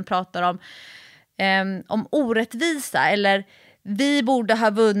hela tiden pratar om orättvisa. Eller vi borde ha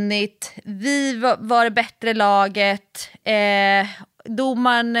vunnit, vi var det bättre laget,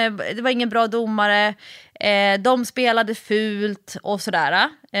 domaren, det var ingen bra domare, de spelade fult och sådär.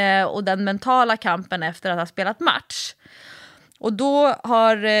 Och den mentala kampen efter att ha spelat match. Och då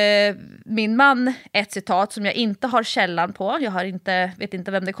har min man ett citat som jag inte har källan på. Jag vet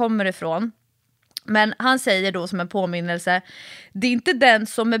inte vem det kommer ifrån. Men han säger då som en påminnelse: det är inte den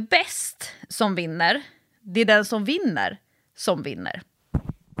som är bäst som vinner. Det är den som vinner som vinner.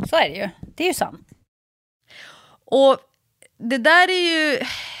 Så är det ju. Det är ju sant. Och det där är ju...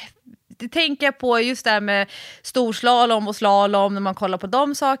 Det tänker jag på just det här med storslalom och slalom när man kollar på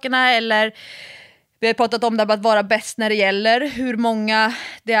de sakerna. Eller... Vi har pratat om det här att vara bäst när det gäller. Hur många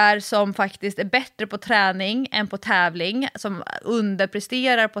det är som faktiskt är bättre på träning än på tävling. Som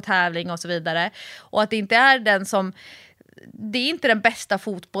underpresterar på tävling och så vidare. Och att det inte är den som... Det är inte den bästa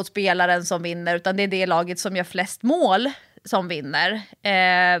fotbollsspelaren som vinner. Utan det är det laget som gör flest mål som vinner.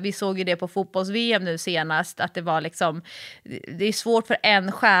 Vi såg ju det på fotbolls-VM nu senast. Att det var liksom... Det är svårt för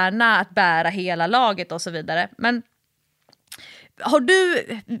en stjärna att bära hela laget och så vidare. Men... Har du...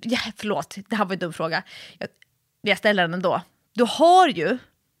 Ja, förlåt, det här var en dum fråga. Jag ställer den ändå. Du har ju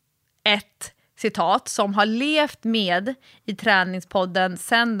ett citat som har levt med i träningspodden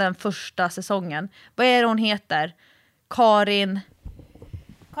sedan den första säsongen. Vad är det hon heter? Karin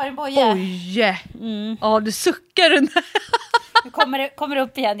Boye. Boye. Ja, du suckar den. Nu kommer det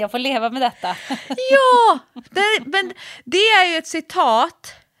upp igen, jag får leva med detta. Ja, men det är ju ett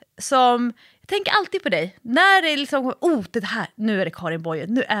citat som... Jag tänker alltid på dig. När det är liksom, det här, nu är det Karin Boye,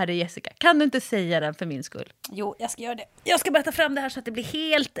 nu är det Jessica. Kan du inte säga den för min skull? Jo, jag ska göra det. Jag ska berätta fram det här så att det blir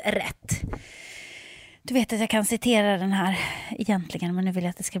helt rätt. Du vet att jag kan citera den här egentligen, men nu vill jag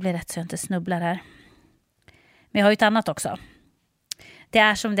att det ska bli rätt så jag inte snubblar här. Men jag har ju ett annat också. Det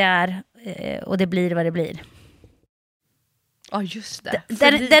är som det är och det blir vad det blir. Ja, just det.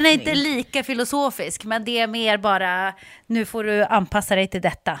 Den är inte lika filosofisk, men det är mer bara, nu får du anpassa dig till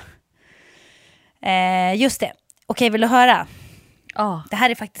detta. Just det. Okej, vill du höra? Det här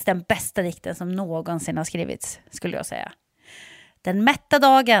är faktiskt den bästa dikten som någonsin har skrivits, skulle jag säga. Den mätta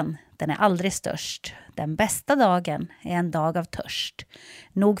dagen, den är aldrig störst. Den bästa dagen är en dag av törst.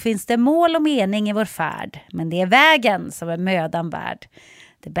 Nog finns det mål och mening i vår färd, men det är vägen som är mödan värd.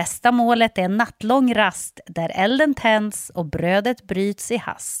 Det bästa målet är en nattlång rast där elden tänds och brödet bryts i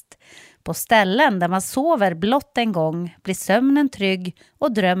hast. På ställen där man sover blott en gång blir sömnen trygg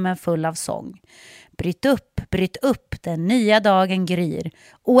och drömmen full av sång. Bryt upp, den nya dagen gryr.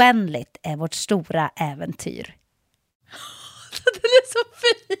 Oändligt är vårt stora äventyr. Den är så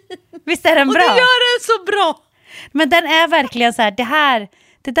fin! Visst är den bra? Och det gör den så bra! Men den är verkligen så här,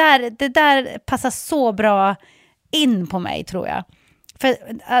 det där passar så bra in på mig, tror jag. För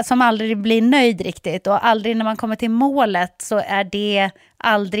som aldrig blir nöjd riktigt, och aldrig när man kommer till målet så är det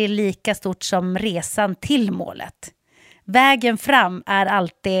aldrig lika stort som resan till målet. Vägen fram är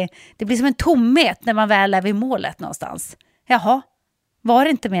alltid, det blir som en tomhet när man väl är vid målet någonstans. Jaha, var det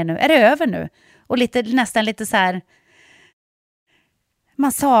inte mer nu? Är det över nu? Och nästan lite så här,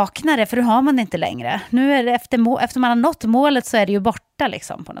 man saknar det för då har man det inte längre. Nu är det efter man har nått målet så är det ju borta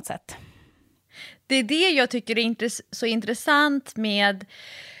liksom på något sätt. Det är det jag tycker är så intressant med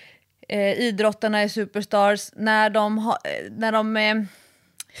idrottarna i Superstars när de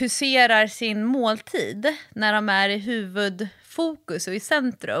huserar sin måltid, när de är i huvudfokus och i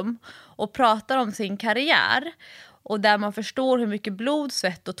centrum och pratar om sin karriär, och där man förstår hur mycket blod,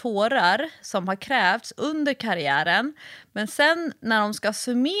 svett och tårar som har krävts under karriären. Men sen när de ska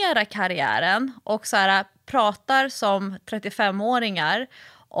summera karriären och så här pratar som 35-åringar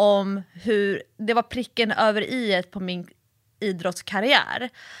om hur det var pricken över i-et på min idrottskarriär.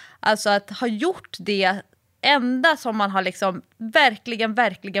 Alltså att ha gjort det enda som man har liksom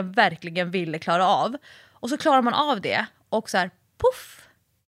verkligen ville klara av. Och så klarar man av det. Och så här, puff!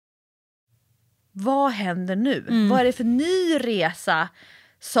 Vad händer nu? Vad är det för ny resa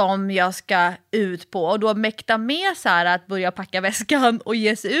som jag ska ut på? Och då mäkta med så här att börja packa väskan och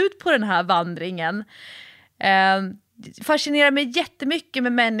ge sig ut på den här vandringen. Fascinerar mig jättemycket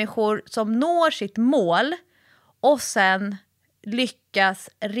med människor som når sitt mål och sen lyckas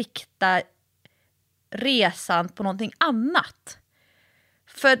rikta resan på någonting annat.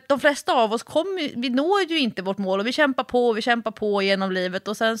 För de flesta av oss vi når ju inte vårt mål och vi kämpar på genom livet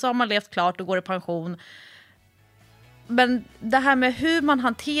och sen så har man levt klart och går i pension. Men det här med hur man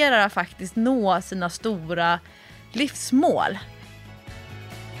hanterar att faktiskt nå sina stora livsmål.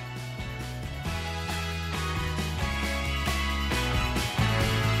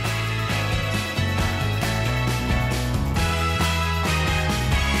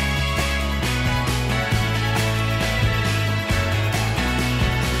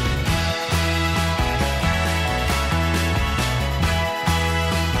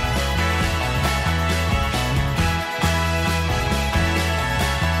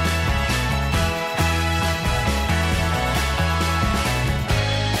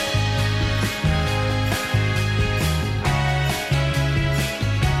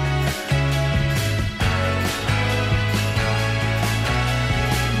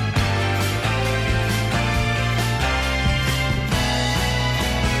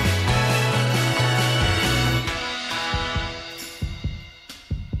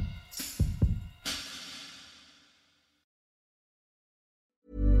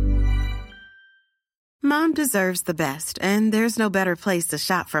 Mom deserves the best, and there's no better place to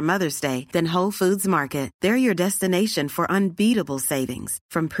shop for Mother's Day than Whole Foods Market. They're your destination for unbeatable savings,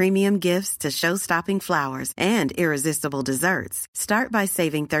 from premium gifts to show-stopping flowers and irresistible desserts. Start by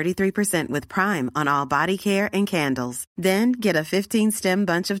saving 33% with Prime on all body care and candles. Then get a 15-stem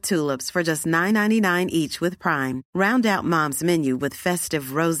bunch of tulips for just $9.99 each with Prime. Round out Mom's menu with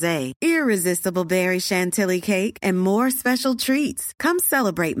festive rosé, irresistible berry chantilly cake, and more special treats. Come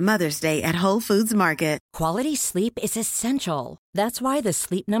celebrate Mother's Day at Whole Foods Market. Quality sleep is essential. That's why the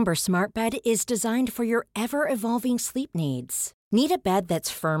Sleep Number Smart Bed is designed for your ever-evolving sleep needs. Need a bed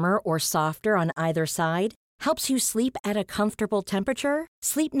that's firmer or softer on either side? Helps you sleep at a comfortable temperature?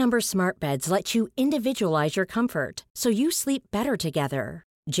 Sleep Number Smart Beds let you individualize your comfort, so you sleep better together.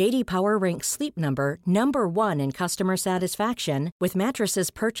 J.D. Power ranks Sleep Number #1 in customer satisfaction with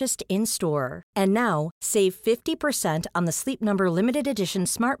mattresses purchased in-store. And now, save 50% on the Sleep Number Limited Edition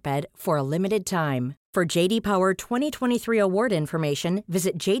Smart Bed for a limited time. For J.D. Power 2023 award information,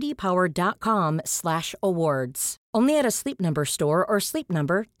 visit jdpower.com/awards. Only at a Sleep Number store or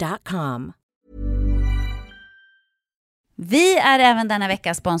sleepnumber.com. Vi är även denna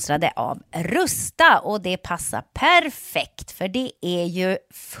vecka sponsrade av Rusta, och det passar perfekt för det är ju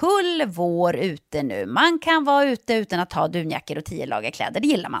full vår ute nu. Man kan vara ute utan att ha dunjackor och 10 lager kläder, det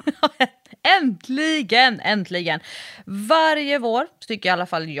gillar man. Äntligen! Varje vår tycker i alla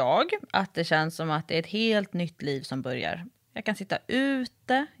fall jag att det känns som att det är ett helt nytt liv som börjar. Jag kan sitta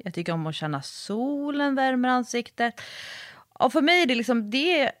ute. Jag tycker om att känna solen värmer ansiktet. Och för mig är det liksom,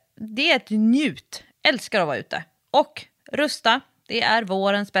 det är ett njut. Älskar att vara ute. Och Rusta, det är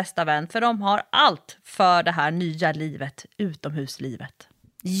vårens bästa vän. För de har allt för det här nya livet, utomhuslivet.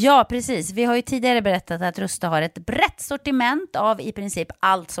 Ja, precis. Vi har ju tidigare berättat att Rusta har ett brett sortiment av i princip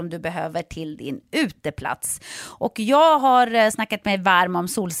allt som du behöver till din uteplats. Och jag har snackat mig varm om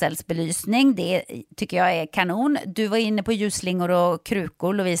solcellsbelysning. Det tycker jag är kanon. Du var inne på ljusslingor och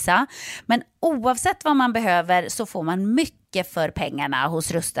krukor, Lovisa. Men oavsett vad man behöver så får man mycket för pengarna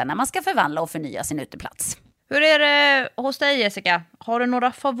hos Rusta när man ska förvandla och förnya sin uteplats. Hur är det hos dig, Jessica? Har du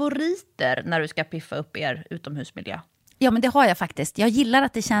några favoriter när du ska piffa upp er utomhusmiljö? Ja, men det har jag faktiskt. Jag gillar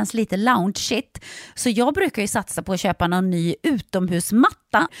att det känns lite lounge-shit. Så jag brukar ju satsa på att köpa någon ny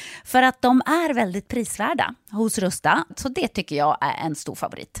utomhusmatta. För att de är väldigt prisvärda hos Rusta. Så det tycker jag är en stor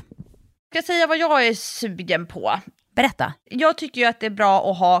favorit. Jag ska säga vad jag är sugen på. Berätta. Jag tycker ju att det är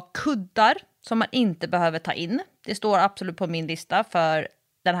bra att ha kuddar som man inte behöver ta in. Det står absolut på min lista för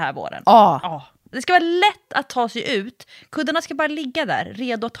den här våren. Ja. Det ska vara lätt att ta sig ut. Kuddarna ska bara ligga där,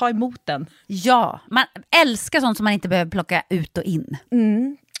 redo att ta emot den. Ja, man älskar sånt som man inte behöver plocka ut och in.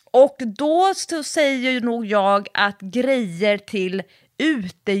 Och då så säger ju nog jag att grejer till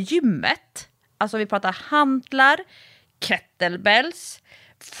utegymmet, alltså vi pratar hantlar, kettlebells,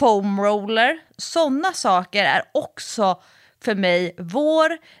 foam roller, sådana saker är också för mig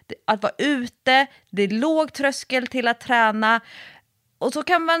att vara ute, det är låg tröskel till att träna. Och så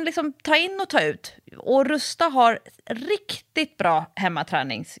kan man liksom ta in och ta ut. Och Rusta har riktigt bra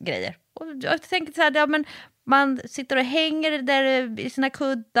hemmaträningsgrejer. Och jag tänker så här, ja, men man sitter och hänger där i sina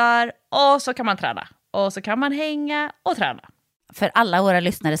kuddar och så kan man träna. Och så kan man hänga och träna. För alla våra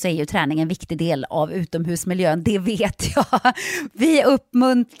lyssnare så är ju träning en viktig del av utomhusmiljön, det vet jag. Vi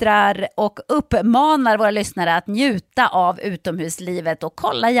uppmuntrar och uppmanar våra lyssnare att njuta av utomhuslivet och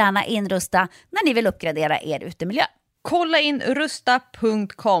kolla gärna in Rusta när ni vill uppgradera er utemiljö. Kolla in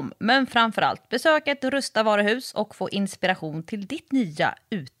rusta.com, men framförallt besök ett Rusta varuhus och få inspiration till ditt nya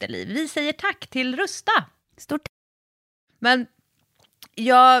uteliv. Vi säger tack till Rusta. Stort. Men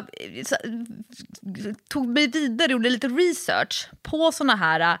jag tog mig vidare och gjorde lite research på såna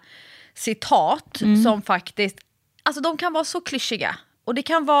här citat som faktiskt, alltså de kan vara så klyschiga och det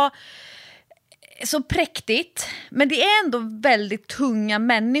kan vara så präktigt, men det är ändå väldigt tunga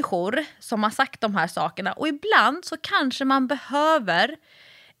människor som har sagt de här sakerna. Och ibland så kanske man behöver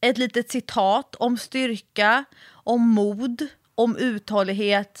ett litet citat om styrka, om mod, om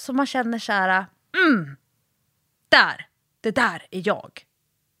uthållighet, så man känner så här, det där är jag.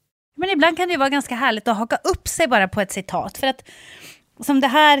 Men ibland kan det ju vara ganska härligt att haka upp sig bara på ett citat. För att som det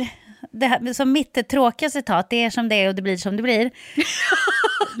här som mitt tråkiga citat, det är som det är och det blir som det blir.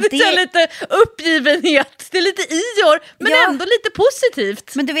 Det är lite uppgivenhet, det är lite iår, men ändå lite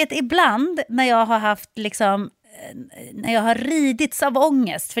positivt. Men du vet, ibland när jag har haft liksom, när jag har ridits av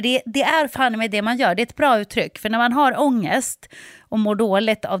ångest, för det är fan med det man gör, det är ett bra uttryck, för när man har ångest och mår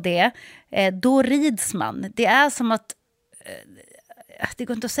dåligt av det, då rids man. Det är som att det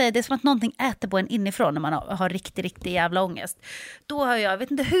går inte att säga, det är som att någonting äter på en inifrån när man har riktigt jävla ångest. Då har jag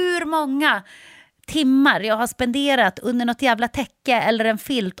vet inte hur många timmar jag har spenderat under något jävla täcke eller en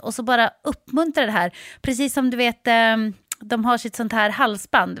filt och så bara uppmuntrar det här. Precis som du vet, de har sitt sånt här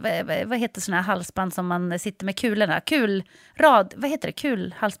halsband. Vad heter såna här halsband som man sitter med kulorna? Vad heter det?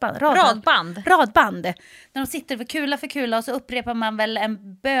 Kulhalsband? Radband. När de sitter för kula och så upprepar man väl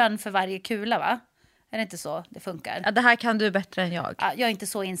en bön för varje kula, va? Är det inte så det funkar? Ja, det här kan du bättre än jag. Ja, jag är inte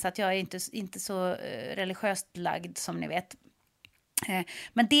så insatt, jag är inte så religiöst lagd som ni vet.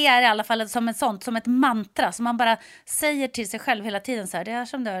 Men det är i alla fall som ett mantra som man bara säger till sig själv hela tiden så här, det är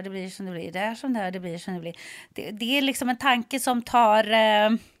som det är, det blir som det blir, det är som det är, det blir som det blir. Det är liksom en tanke som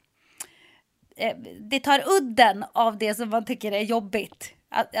det tar udden av det som man tycker är jobbigt.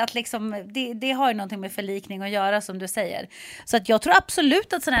 Att liksom, det har ju någonting med förlikning att göra, som du säger. Så att jag tror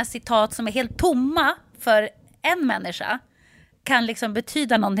absolut att sådana här citat som är helt tomma för en människa kan liksom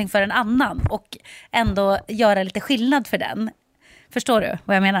betyda någonting för en annan och ändå göra lite skillnad för den. Förstår du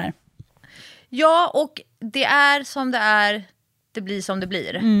vad jag menar? Ja, och det är som det är, det blir som det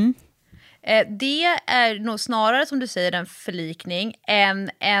blir. Det är nog snarare, som du säger, en förlikning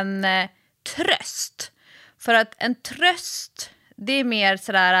än en tröst. För att en tröst, det är mer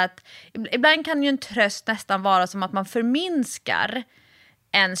sådär att ibland kan ju en tröst nästan vara som att man förminskar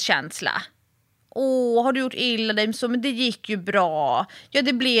ens känsla. Har du gjort illa dig? Men det gick ju bra. Ja,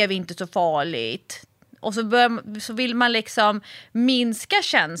 det blev inte så farligt. Och så vill man liksom minska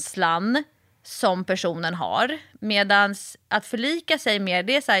känslan som personen har. Medan att förlika sig med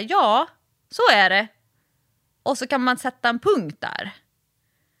det är så här, ja, så är det. och så kan man sätta en punkt där.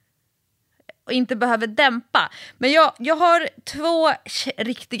 Och inte behöver dämpa. Men jag har 2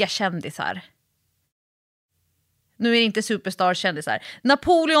 riktiga kändisar. Nu är det inte superstar-kändisar.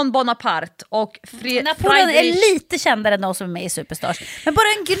 Napoleon Bonaparte och Napoleon är lite kändare än de som är med i Superstars. Men bara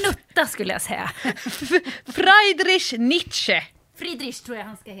en gnutta skulle jag säga. Friedrich Nietzsche. Friedrich tror jag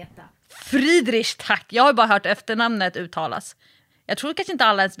han ska heta. Friedrich, tack. Jag har bara hört efternamnet uttalas. Jag tror kanske inte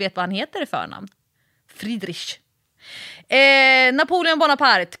alla ens vet vad han heter i förnamn. Friedrich. Napoleon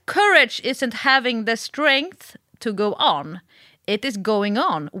Bonaparte. Courage isn't having the strength to go on. It is going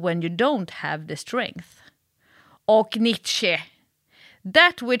on when you don't have the strength. Och Nietzsche.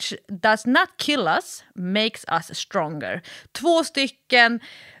 That which does not kill us makes us stronger. 2 stycken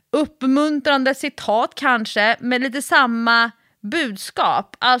uppmuntrande citat kanske med lite samma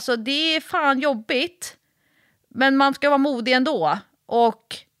budskap. Alltså det är fan jobbigt. Men man ska vara modig ändå.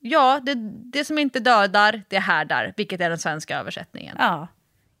 Och ja, det som inte dödar, det härdar. Vilket är den svenska översättningen. Ja.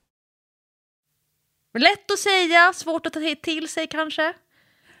 Lätt att säga, svårt att ta till sig kanske.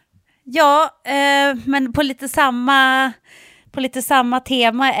 Ja, men på lite samma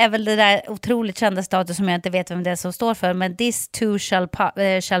tema är väl det där otroligt kända status som jag inte vet vem det är som står för. Men this too shall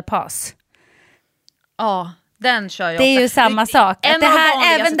pass. Ja, den kör jag. Det är ju samma sak. Att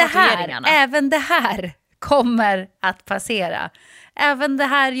även det här kommer att passera. Även det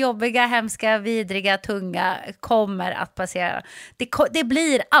här jobbiga, hemska, vidriga, tunga kommer att passera. Det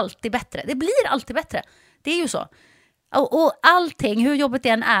blir alltid bättre. Det blir alltid bättre. Det är ju så. Och allting, hur jobbigt det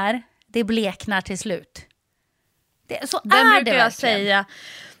än är, det bleknar till slut. Så den är brukar det jag verkligen. säga.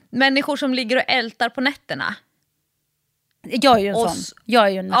 Människor som ligger och ältar på nätterna. Jag är ju en sån. Jag är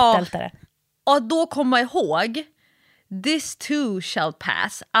ju en nattältare. Och då kommer jag ihåg, this too shall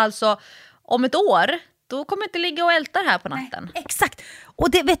pass. Alltså, om ett år, då kommer jag inte ligga och älta här på natten. Nej, exakt. Och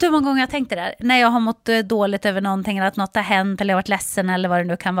vet du hur många gånger jag tänkte det där? När jag har mått dåligt över någonting, eller att något har hänt, eller jag har varit ledsen, eller vad det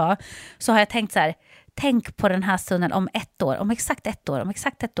nu kan vara. Så har jag tänkt så här, tänk på den här stunden om exakt ett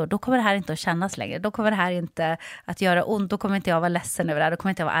år, då kommer det här inte att kännas längre. Då kommer det här inte att göra ont, då kommer inte jag vara ledsen över det här, då kommer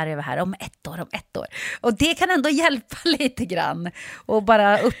inte jag vara arg över det här. Om ett år. Och det kan ändå hjälpa lite grann. Och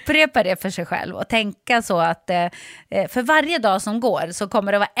bara upprepa det för sig själv. Och tänka så att för varje dag som går så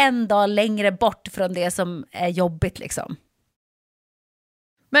kommer det vara en dag längre bort från det som är jobbigt liksom.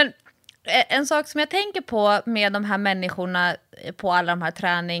 Men en sak som jag tänker på med de här människorna på alla de här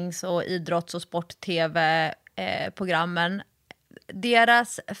tränings- och idrotts- och sport-tv-programmen,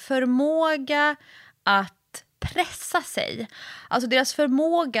 deras förmåga att pressa sig, alltså deras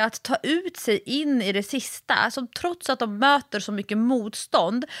förmåga att ta ut sig in i det sista, alltså trots att de möter så mycket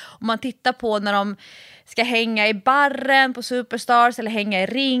motstånd. Om man tittar på när de ska hänga i barren på Superstars eller hänga i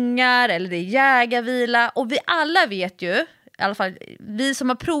ringar eller det är jägarvila, och vi alla vet ju, i alla fall vi som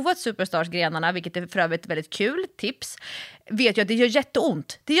har provat Superstars-grenarna, vilket är för övrigt väldigt kul, tips, vet ju att det gör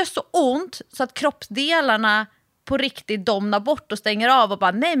jätteont. Det gör så ont så att kroppsdelarna på riktigt domnar bort och stänger av och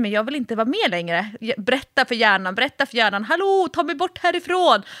bara, nej men jag vill inte vara med längre. Berätta för hjärnan, hallå, ta mig bort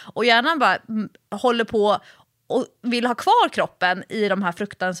härifrån. Och hjärnan bara håller på och vill ha kvar kroppen i de här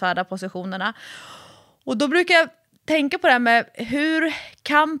fruktansvärda positionerna. Och då brukar jag tänka på det här med hur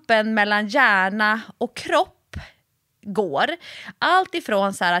kampen mellan hjärna och kropp går. Allt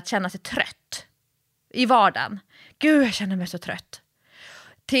ifrån så här att känna sig trött i vardagen. Gud, jag känner mig så trött.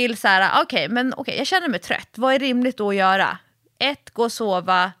 Till så här, okej, jag känner mig trött. Vad är rimligt då att göra? 1, gå och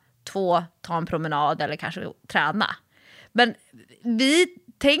sova. 2, ta en promenad eller kanske träna. Men vi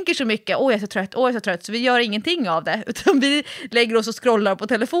tänker så mycket, jag är så trött, så vi gör ingenting av det. Utan vi lägger oss och scrollar på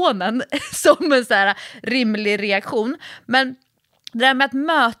telefonen som en så här rimlig reaktion. Men det där med att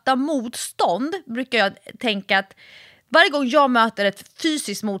möta motstånd brukar jag tänka att varje gång jag möter ett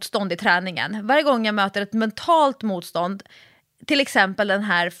fysiskt motstånd i träningen, varje gång jag möter ett mentalt motstånd, till exempel den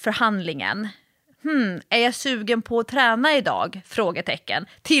här förhandlingen. Är jag sugen på att träna idag? Frågetecken.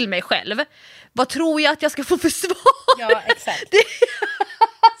 Till mig själv. Vad tror jag att jag ska få för svar? Ja, exakt.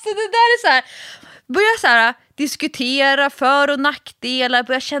 Alltså det där är så här. Börja så här diskutera för- och nackdelar.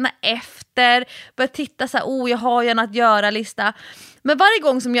 Börja känna efter. Börja titta så här, jag har ju en att göra-lista. Men varje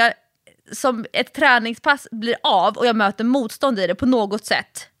gång som ett träningspass blir av och jag möter motstånd i det på något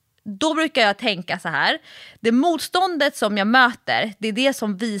sätt, då brukar jag tänka så här. Det motståndet som jag möter, det är det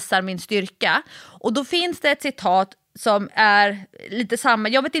som visar min styrka. Och då finns det ett citat som är lite samma.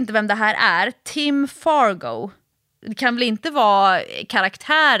 Jag vet inte vem det här är. Tim Fargo. Det kan väl inte vara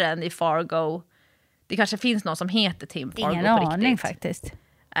karaktären i Fargo. Det kanske finns någon som heter Tim Fargo. Ingen aning faktiskt.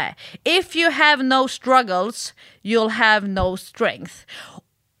 If you have no struggles, you'll have no strength.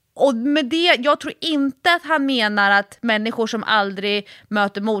 Och med det, jag tror inte att han menar att människor som aldrig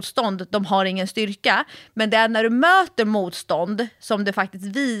möter motstånd, de har ingen styrka. Men det är när du möter motstånd som det faktiskt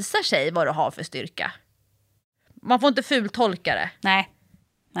visar sig vad du har för styrka. Man får inte fultolka det.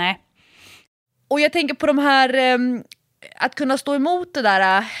 Nej. Och jag tänker på de här, att kunna stå emot det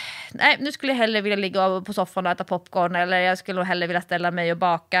där. Nej, nu skulle jag hellre vilja ligga på soffan och äta popcorn. Eller jag skulle hellre vilja ställa mig och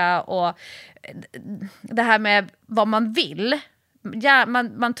baka. Och det här med vad man vill. Ja,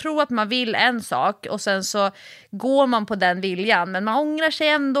 man tror att man vill en sak. Och sen så går man på den viljan. Men man ångrar sig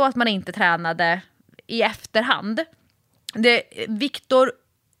ändå att man inte tränade i efterhand. Det är Victor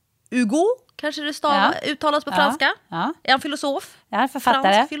Hugo, kanske det uttalas på franska. Ja. Är han filosof? Ja,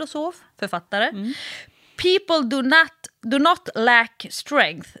 författare. Fransk filosof, författare. People do not lack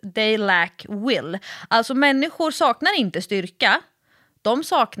strength, they lack will. Alltså människor saknar inte styrka, de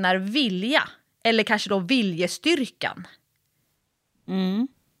saknar vilja. Eller kanske då viljestyrkan.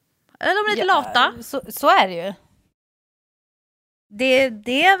 Eller de är lite lata. Så är det ju.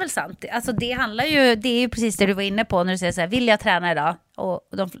 Det är väl sant. Alltså det är ju precis det du var inne på när du säger så här, vill jag träna idag? Och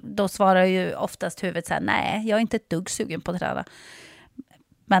då svarar ju oftast huvudet så här, nej, jag är inte ett dugg sugen på att träna.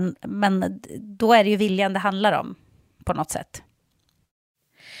 Men då är det ju viljan det handlar om på något sätt.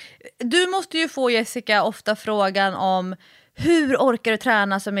 Du måste ju få, Jessica, ofta frågan om hur orkar du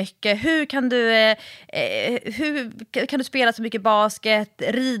träna så mycket? Hur kan du spela så mycket basket,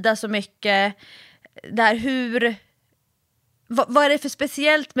 rida så mycket? Vad är det för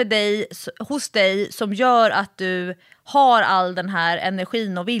speciellt med dig, hos dig, som gör att du har all den här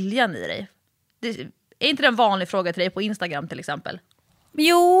energin och viljan i dig? Är inte det en vanlig fråga till dig på Instagram till exempel?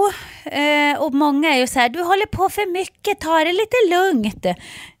 Jo, och många är ju så här, du håller på för mycket, ta det lite lugnt.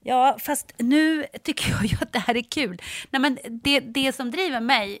 Ja, fast nu tycker jag ju att det här är kul. Nej, men det som driver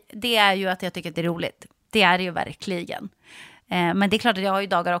mig, det är ju att jag tycker att det är roligt. Det är det ju verkligen. Men det är klart att jag har ju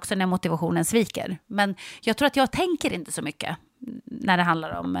dagar också när motivationen sviker. Men jag tror att jag tänker inte så mycket när det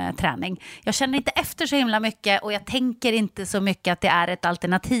handlar om träning. Jag känner inte efter så himla mycket och jag tänker inte så mycket att det är ett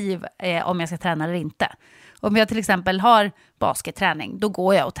alternativ om jag ska träna eller inte. Om jag till exempel har basketträning, då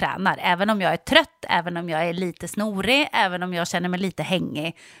går jag och tränar. Även om jag är trött, även om jag är lite snorig, även om jag känner mig lite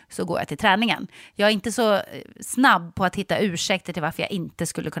hängig, så går jag till träningen. Jag är inte så snabb på att hitta ursäkter till varför jag inte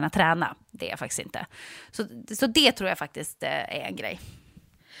skulle kunna träna. Det är jag faktiskt inte. Så det tror jag faktiskt är en grej.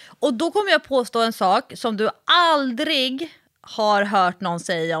 Och då kommer jag påstå en sak som du aldrig har hört någon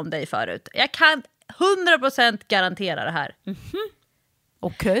säga om dig förut. Jag kan 100% garantera det här.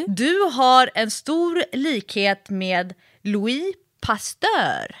 Okay. Du har en stor likhet med Louis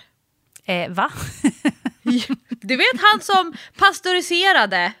Pasteur. Va? Du vet han som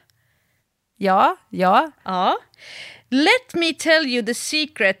pasteuriserade? Ja. Let me tell you the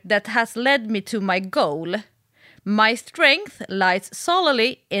secret that has led me to my goal. My strength lies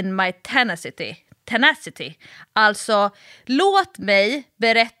solely in my tenacity. Alltså, låt mig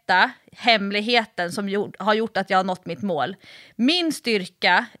berätta hemligheten som har gjort att jag har nått mitt mål. Min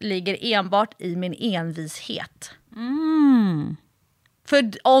styrka ligger enbart i min envishet.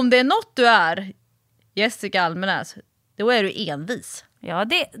 För om det är något du är, Jessica Almenäs, då är du envis. Ja,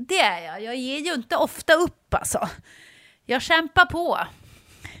 det är jag. Jag ger ju inte ofta upp alltså. Jag kämpar på.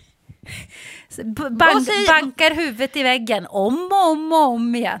 Bankar huvudet i väggen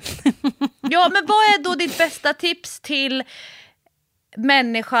om igen. Ja, men vad är då ditt bästa tips till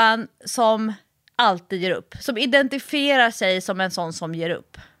människan som alltid ger upp? Som identifierar sig som en sån som ger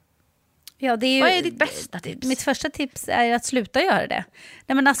upp? Ja, det är ju, vad är ditt bästa tips? Mitt första tips är att sluta göra det.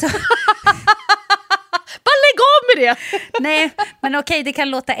 Nej, men alltså... Bara lägg av med det! Nej, men okej, det kan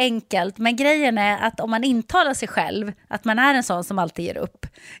låta enkelt. Men grejen är att om man intalar sig själv att man är en sån som alltid ger upp,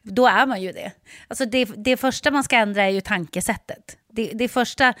 då är man ju det. Alltså det första man ska ändra är ju tankesättet. Det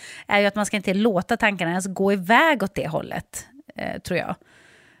första är ju att man ska inte låta tankarna ens gå iväg åt det hållet, tror jag.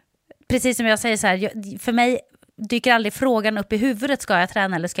 Precis som jag säger så här, för mig dyker aldrig frågan upp i huvudet, ska jag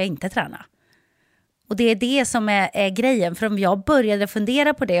träna eller ska jag inte träna? Och det är det som är grejen. För om jag började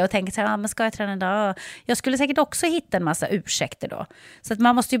fundera på det och tänka så här, men ska jag träna idag? Jag skulle säkert också hitta en massa ursäkter då. Så att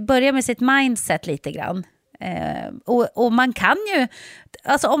man måste ju börja med sitt mindset lite grann. Och man kan ju,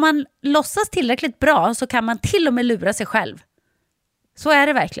 alltså om man låtsas tillräckligt bra så kan man till och med lura sig själv. Så är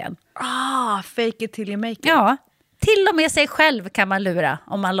det verkligen. Fake it till you make it. Ja, till och med sig själv kan man lura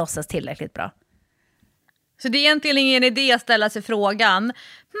om man låtsas tillräckligt bra. Så det är egentligen ingen idé att ställa sig frågan,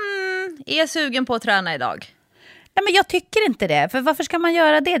 är jag sugen på att träna idag? Nej, men jag tycker inte det. För varför ska man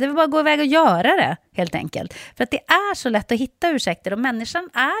göra det? Det vill bara gå iväg och göra det, helt enkelt. För att det är så lätt att hitta ursäkter. Och människan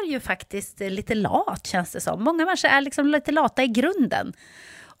är ju faktiskt lite lat, känns det som. Många människor är liksom lite lata i grunden.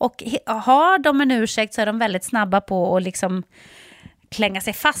 Och har de en ursäkt så är de väldigt snabba på att liksom klänga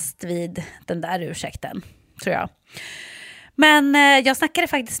sig fast vid den där ursäkten, tror jag. Men jag snackade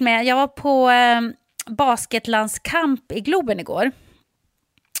faktiskt jag var på basketlandskamp i Globen igår.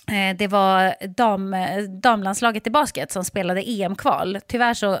 Det var damlandslaget i basket som spelade EM-kval.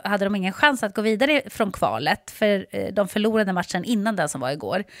 Tyvärr så hade de ingen chans att gå vidare från kvalet, för de förlorade matchen innan den som var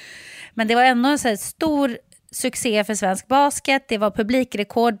igår. Men det var ändå en så här stor succé för svensk basket. Det var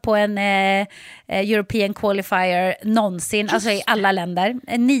publikrekord på en European Qualifier någonsin, alltså i alla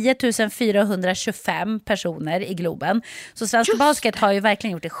länder. 9425 personer i Globen. Så svensk basket har ju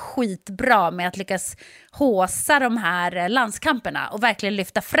verkligen gjort det skitbra med att lyckas håsa de här landskamperna och verkligen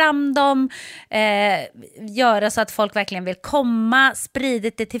lyfta fram dem, göra så att folk verkligen vill komma,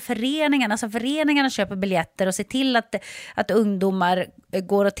 spridit det till föreningarna, så föreningarna köper biljetter och ser till att ungdomar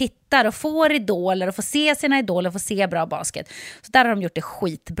går och tittar och får idoler och får se sina idoler och får se bra basket. Så där har de gjort det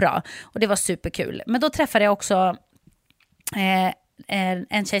skitbra och det var superkul. Men då träffade jag också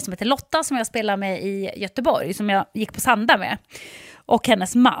en tjej som heter Lotta som jag spelar med i Göteborg, som jag gick på Sanda med, och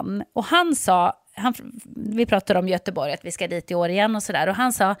hennes man. Och han sa, vi pratade om Göteborg, att vi ska dit i år igen och sådär. Och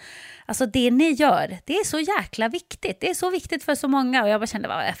han sa, alltså det ni gör, det är så jäkla viktigt. Det är så viktigt för så många. Och jag bara kände,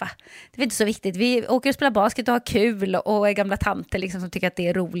 det är inte så viktigt. Vi åker och spelar basket och har kul och är gamla tanter liksom, som tycker att det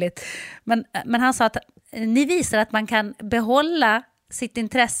är roligt. Men han sa att ni visar att man kan behålla sitt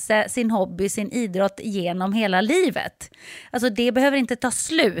intresse, sin hobby, sin idrott genom hela livet. Alltså det behöver inte ta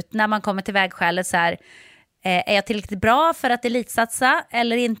slut när man kommer till vägskälet så här. Är jag tillräckligt bra för att elitsatsa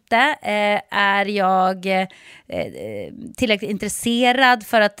eller inte? Är jag tillräckligt intresserad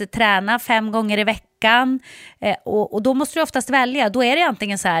för att träna 5 gånger i veckan? Och då måste du oftast välja. Då är det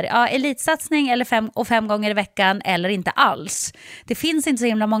antingen så här, elitsatsning eller 5 gånger i veckan eller inte alls. Det finns inte så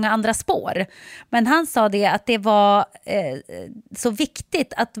himla många andra spår. Men han sa det att det var så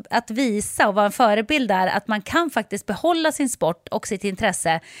viktigt att visa och vara en förebild där, att man kan faktiskt behålla sin sport och sitt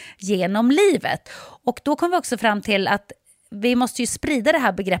intresse genom livet. Och då kom vi också fram till att vi måste ju sprida det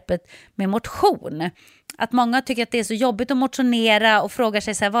här begreppet med motion. Att många tycker att det är så jobbigt att motionera och frågar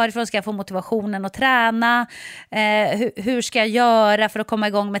sig så här, varifrån ska jag få motivationen att träna? Hur ska jag göra för att komma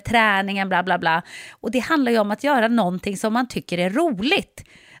igång med träningen? Bla bla bla. Och det handlar ju om att göra någonting som man tycker är roligt.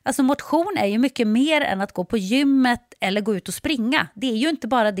 Alltså motion är ju mycket mer än att gå på gymmet eller gå ut och springa. Det är ju inte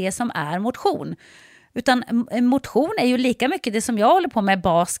bara det som är motion. Utan motion är ju lika mycket det som jag håller på med,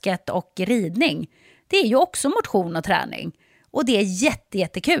 basket och ridning. Det är ju också motion och träning. Och det är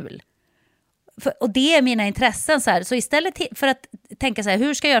jättekul. Och det är mina intressen. Så istället för att tänka så här,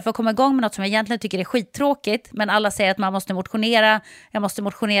 hur ska jag göra för att komma igång med något som jag egentligen tycker är skittråkigt, men alla säger att man måste motionera, jag måste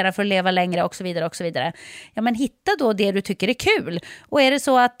motionera för att leva längre och så vidare och så vidare. Ja, men hitta då det du tycker är kul. Och är det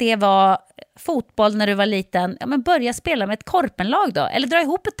så att det var fotboll när du var liten, ja, men börja spela med ett korpenlag då. Eller dra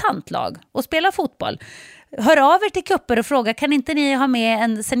ihop ett tantlag och spela fotboll. Hör av er till kupper och fråga, kan inte ni ha med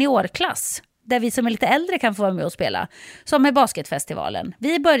en seniorklass? Där vi som är lite äldre kan få vara med och spela. Som med basketfestivalen.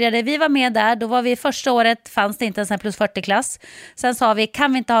 Vi var med där. Då var vi första året, fanns det inte en sån här plus 40-klass. Sen sa vi,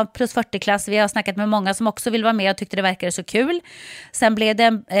 kan vi inte ha plus 40-klass? Vi har snackat med många som också vill vara med och tyckte det verkade så kul. Sen blev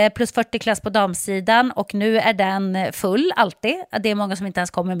det en plus 40-klass på damsidan. Och nu är den full alltid. Det är många som inte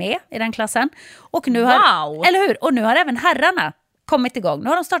ens kommer med i den klassen. Och nu wow! Eller hur? Och nu har även herrarna kommit igång. Nu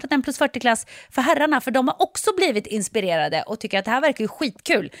har de startat en plus 40-klass för herrarna, för de har också blivit inspirerade och tycker att det här verkar ju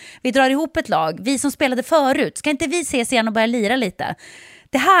skitkul. Vi drar ihop ett lag, vi som spelade förut, ska inte vi ses igen och börja lira lite?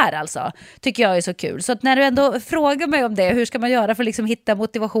 Det här alltså tycker jag är så kul. Så att när du ändå frågar mig om det, hur ska man göra för att liksom hitta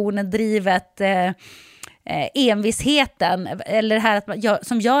motivationen, drivet, envisheten, eller det här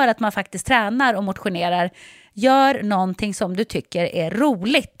som gör att man faktiskt tränar och motionerar, gör någonting som du tycker är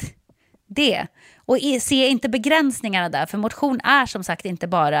roligt. Det. Och se inte begränsningarna där, för motion är som sagt inte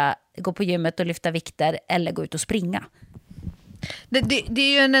bara gå på gymmet och lyfta vikter eller gå ut och springa. Det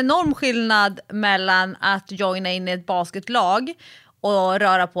är ju en enorm skillnad mellan att joina in i ett basketlag och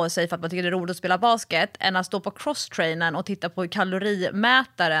röra på sig för att man tycker det är roligt att spela basket, än att stå på crosstrainern och titta på hur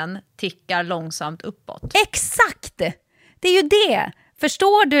kalorimätaren tickar långsamt uppåt. Exakt! Det är ju det.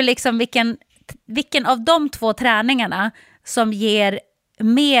 Förstår du liksom vilken av de två träningarna som ger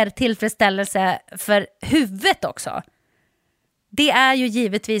mer tillfredsställelse för huvudet också? Det är ju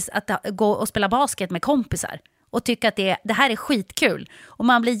givetvis att gå och spela basket med kompisar och tycka att det här är skitkul. Och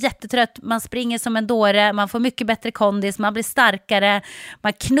man blir jättetrött, man springer som en dåre, man får mycket bättre kondis, man blir starkare,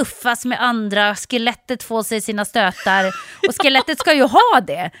 man knuffas med andra, skelettet får sig sina stötar. Och skelettet ska ju ha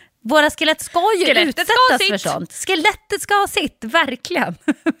det. Våra skelett ska ju utsättas för sånt. Skelettet ska ha sitt, verkligen.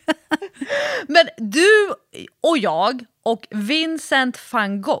 Men du och jag och Vincent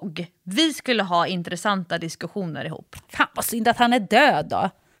van Gogh, vi skulle ha intressanta diskussioner ihop. Fan vad synd att han är död då.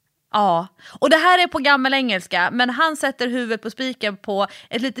 Ja, och det här är på gammal engelska, men han sätter huvudet på spiken på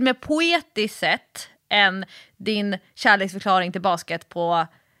ett lite mer poetiskt sätt än din kärleksförklaring till basket på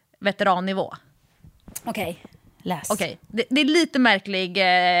veterannivå. Okej, läs. Okej, det är lite märklig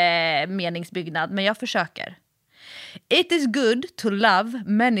meningsbyggnad, men jag försöker. It is good to love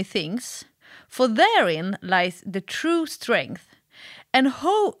many things, for therein lies the true strength. And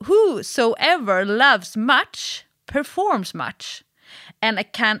whosoever loves much performs much,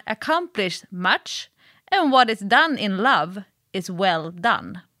 and can accomplish much, and what is done in love is well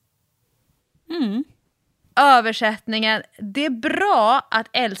done. Översättningen: det är bra att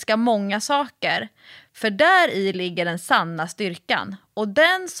älska många saker, för där i ligger den sanna styrkan. Och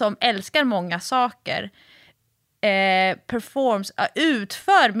den som älskar många saker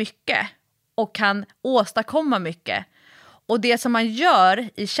utför mycket och kan åstadkomma mycket. Och det som man gör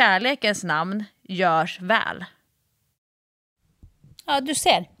i kärlekens namn görs väl. Ja, du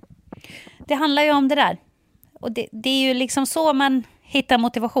ser. Det handlar ju om det där. Och det är ju liksom så man hittar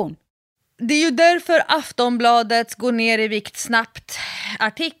motivation. Det är ju därför Aftonbladet går ner i vikt snabbt.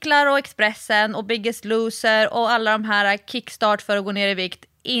 Artiklar och Expressen och Biggest Loser och alla de här kickstart för att gå ner i vikt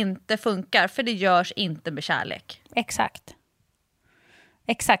inte funkar. För det görs inte med kärlek. Exakt.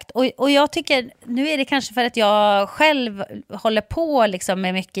 Och jag tycker, nu är det kanske för att jag själv håller på liksom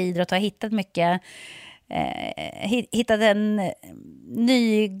med mycket idrott och har hittat en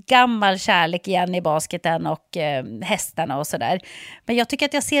ny gammal kärlek igen i basketen och hästarna och sådär. Men jag tycker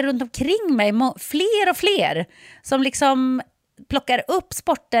att jag ser runt omkring mig fler och fler som liksom plockar upp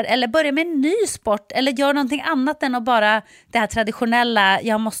sporter eller börjar med en ny sport eller gör någonting annat än att bara det här traditionella,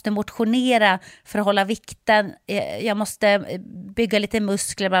 jag måste motionera för att hålla vikten, jag måste bygga lite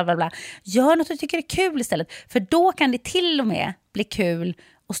muskler, bla bla bla. Gör något du tycker är kul istället, för då kan det till och med bli kul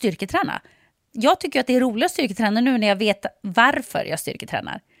att styrketräna. Jag tycker att det är roligt att styrketräna nu när jag vet varför jag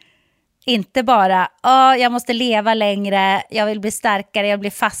styrketränar. Inte bara, jag måste leva längre, jag vill bli starkare, jag vill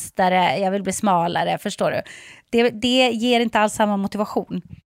bli fastare, jag vill bli smalare, förstår du? Det ger inte alls samma motivation.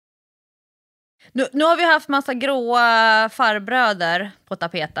 Nu har vi haft massa gråa farbröder på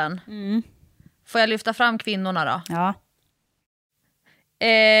tapeten. Får jag lyfta fram kvinnorna då? Ja.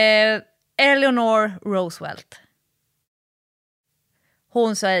 Eleanor Roosevelt.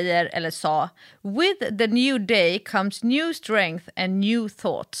 Hon säger, eller sa, with the new day comes new strength and new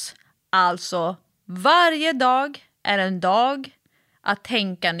thoughts. Alltså, varje dag är en dag att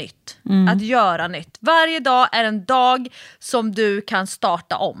tänka nytt, att göra nytt. Varje dag är en dag som du kan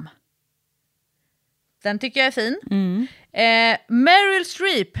starta om. Den tycker jag är fin. Meryl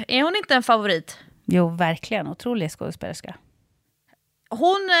Streep, är hon inte en favorit? Jo, verkligen. Otrolig skådespelerska.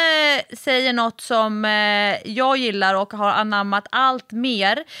 Hon säger något som jag gillar och har anammat allt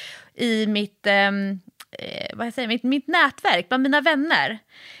mer i mitt nätverk, bland mina vänner.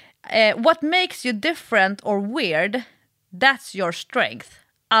 What makes you different or weird, that's your strength.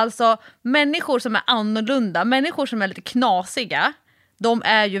 Alltså människor som är annorlunda, människor som är lite knasiga, de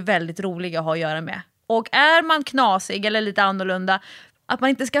är ju väldigt roliga att ha att göra med. Och är man knasig eller lite annorlunda, att man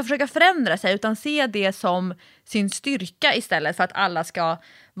inte ska försöka förändra sig utan se det som sin styrka istället för att alla ska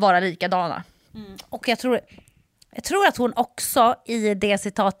vara likadana. Och jag tror att hon också i det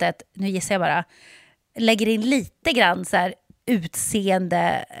citatet, nu gissar jag bara, lägger in lite grann så här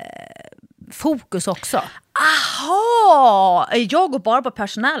utseende fokus också. Aha! Jag går bara på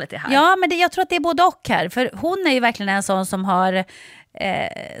personality här. Ja, men jag tror att det är både och här. För hon är ju verkligen en sån som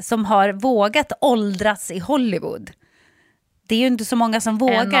har vågat åldras i Hollywood. Det är ju inte så många som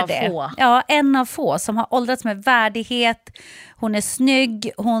vågar det. Få. Ja, en av få som har åldrats med värdighet. Hon är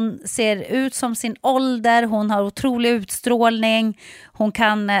snygg, hon ser ut som sin ålder, hon har otrolig utstrålning, hon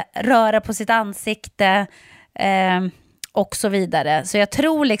kan röra på sitt ansikte och så vidare. Så jag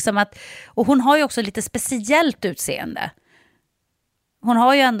tror liksom att, och hon har ju också lite speciellt utseende. Hon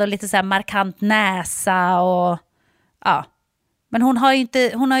har ju ändå lite så här markant näsa och ja. Men hon har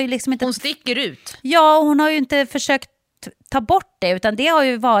ju liksom inte... Hon sticker ut. Ja, hon har ju inte försökt ta bort det, utan det har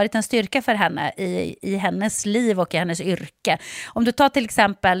ju varit en styrka för henne i hennes liv och i hennes yrke. Om du tar till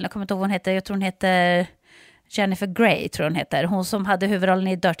exempel, jag kommer inte ihåg vad hon heter, jag tror hon heter Jennifer Grey, tror hon heter. Hon som hade huvudrollen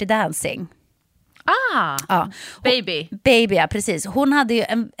i Dirty Dancing. Ja. Baby, ja, precis. Hon hade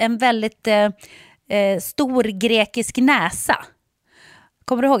ju en väldigt stor grekisk näsa.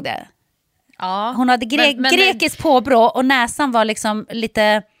 Kommer du ihåg det? Ja. Hon hade grekisk påbrå och näsan var liksom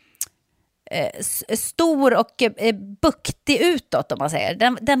lite stor och buktig utåt, om man säger.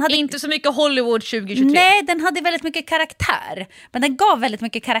 Den hade inte så mycket Hollywood 2023. Nej, den hade väldigt mycket karaktär. Men den gav väldigt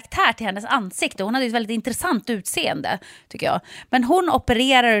mycket karaktär till hennes ansikte. Hon hade ett väldigt intressant utseende, tycker jag. Men hon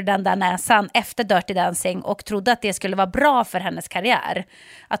opererade den där näsan efter Dirty Dancing och trodde att det skulle vara bra för hennes karriär.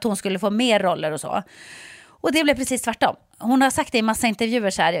 Att hon skulle få mer roller och så. Och det blev precis tvärtom. Hon har sagt det i massa intervjuer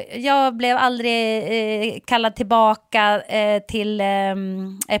så här. Jag blev aldrig kallad tillbaka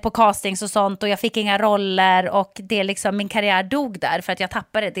på castings och sånt. Och jag fick inga roller. Och det liksom, min karriär dog där. För att jag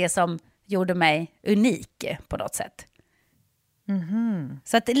tappade det som gjorde mig unik på något sätt. Mm-hmm.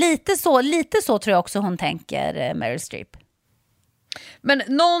 Så att lite så tror jag också hon tänker, Meryl Streep. Men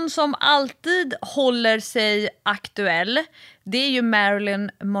någon som alltid håller sig aktuell, det är ju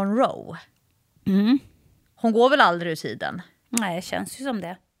Marilyn Monroe. Mm. Hon går väl aldrig ur tiden? Nej, det känns ju som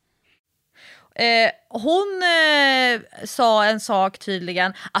det. Hon sa en sak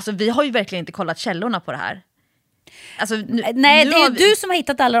tydligen. Alltså vi har ju verkligen inte kollat källorna på det här. Alltså, nej, det är du som har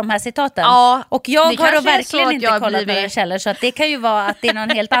hittat alla de här citaten. Ja, och jag har verkligen inte kollat blivit... några källor. Så att det kan ju vara att det är någon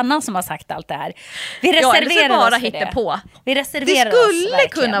helt annan som har sagt allt det här. Vi reserverar bara oss för det. på. Vi reserverar det skulle oss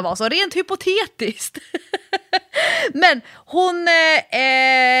verkligen. Kunna vara så, rent hypotetiskt. Men hon...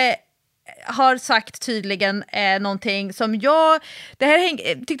 har sagt tydligen någonting som det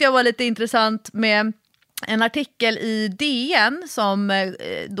här tyckte jag var lite intressant med en artikel i DN som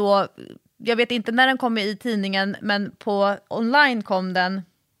då, jag vet inte när den kom i tidningen, men på online kom den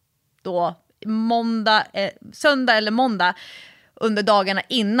då söndag eller måndag under dagarna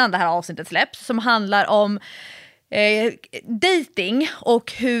innan det här avsnittet släpps, som handlar om dating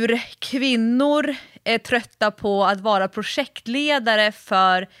och hur kvinnor är trötta på att vara projektledare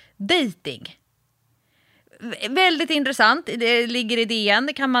för dating. Väldigt intressant. Det ligger i DN,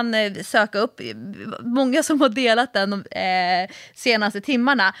 det kan man söka upp. Många som har delat den de senaste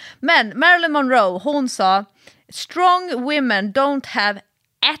timmarna. Men Marilyn Monroe, hon sa: "Strong women don't have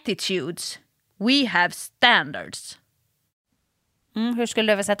attitudes. We have standards." Hur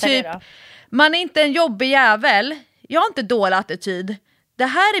skulle du översätta det då? Man är inte en jobbig jävel. Jag har inte dålig attityd. Det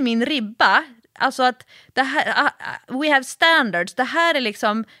här är min ribba. Alltså att det här, we have standards. Det här är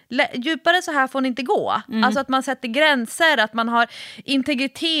liksom, djupare så här får ni inte gå. Alltså att man sätter gränser, att man har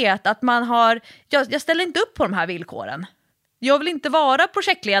integritet, att man har, jag ställer inte upp på de här villkoren. Jag vill inte vara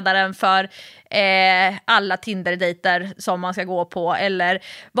projektledaren för alla Tinder-dejter som man ska gå på, eller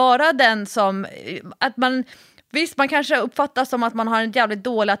vara den som, att man, visst man kanske uppfattas som att man har en jävligt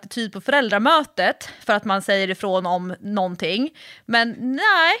dålig attityd på föräldramötet för att man säger ifrån om någonting, men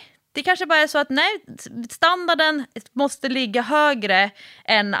nej. Det kanske bara är så att standarden måste ligga högre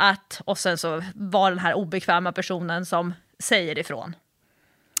än att, och sen så var den här obekväma personen som säger ifrån.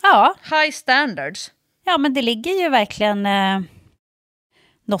 Ja. High standards. Ja, men det ligger ju verkligen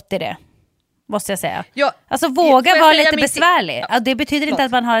något i det, måste jag säga. Ja, alltså våga vara lite besvärlig. Ja, det betyder inte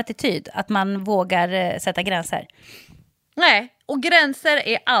att man har attityd, att man vågar sätta gränser. Nej, och gränser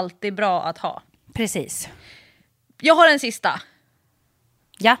är alltid bra att ha. Precis. Jag har en sista.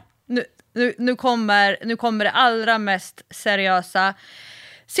 Ja. Nu kommer det allra mest seriösa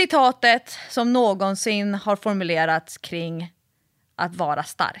citatet som någonsin har formulerats kring att vara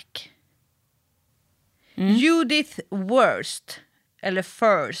stark. Judith Wurst, eller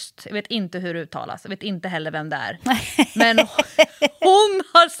First, jag vet inte hur det uttalas, jag vet inte heller vem det är. Men hon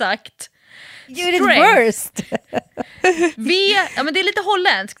har sagt Judith Wurst. Men det är lite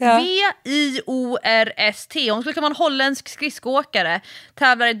holländskt. Ja. V-I-O-R-S-T. Hon skulle kunna vara en holländsk skridskoåkare.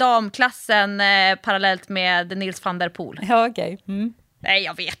 Tävlar i damklassen parallellt med Nils van der Poel. Ja, okej. Nej,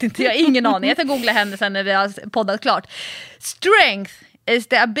 jag vet inte. Jag har ingen aning. Jag ska googla henne sen när vi har poddat klart. Strength is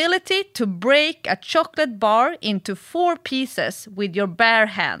the ability to break a chocolate bar into 4 pieces with your bare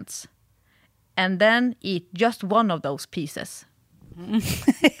hands. And then eat just one of those pieces.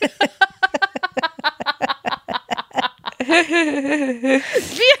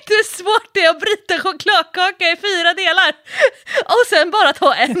 Vet du hur svårt det är att bryta chokladkaka i 4 delar och sen bara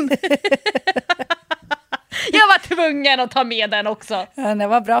ta en? Jag var tvungen att ta med den också. Ja, den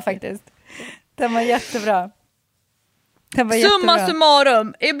var bra faktiskt. Den var jättebra. Summa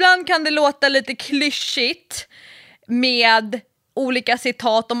summarum, ibland kan det låta lite klyschigt med olika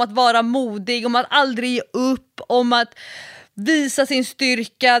citat om att vara modig, om att aldrig ge upp, om att visa sin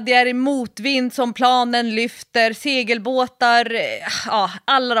styrka, det är i motvind som planen lyfter, segelbåtar, ja,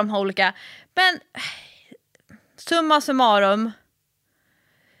 alla de här olika. Men summa summarum,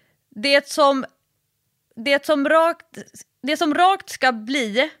 det som rakt ska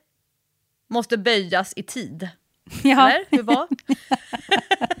bli måste böjas i tid. Ja. Eller? Hur var?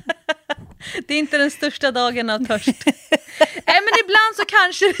 Det är inte den största dagen av törst. Nej, men ibland så kan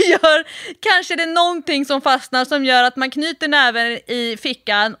kanske det är någonting som fastnar som gör att man knyter näven i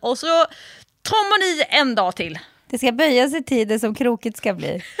fickan och så tar man i en dag till. Det ska böjas i tiden som krokigt ska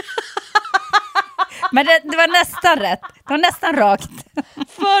bli. Men det var nästan rätt. Det var nästan rakt.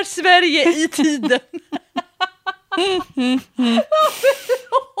 För Sverige i tiden.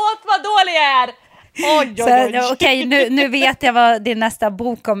 Vad dålig jag är. Oj. Okej, nu vet jag vad din nästa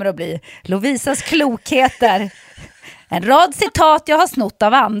bok kommer att bli. Lovisas klokheter. En rad citat jag har snott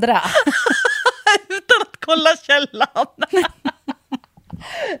av andra. Utan att kolla källan.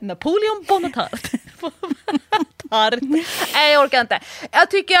 Napoleon Bonaparte. Nej, jag orkar inte.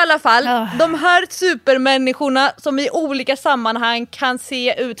 Jag tycker i alla fall de här supermänniskorna som i olika sammanhang kan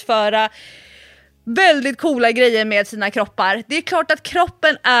se utföra väldigt coola grejer med sina kroppar. Det är klart att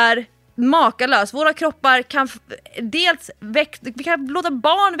kroppen är makalös. Våra kroppar kan vi kan låta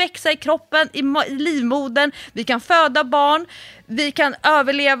barn växa i kroppen, i livmodern. Vi kan föda barn. Vi kan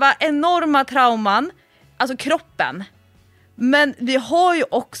överleva enorma trauman. Alltså kroppen. Men vi har ju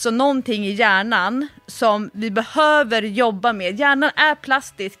också någonting i hjärnan som vi behöver jobba med. Hjärnan är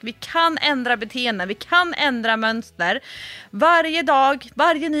plastisk. Vi kan ändra beteenden. Vi kan ändra mönster.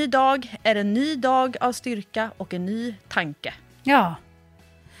 Varje ny dag är en ny dag av styrka och en ny tanke.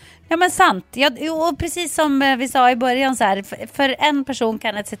 Ja men sant. Och precis som vi sa i början så här, för en person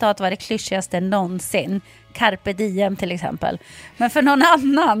kan ett citat vara det klyschigaste någonsin. Carpe diem till exempel. Men för någon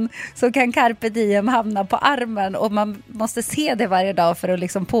annan så kan carpe diem hamna på armen och man måste se det varje dag för att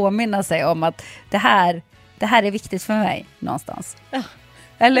liksom påminna sig om att det här är viktigt för mig någonstans. Ja.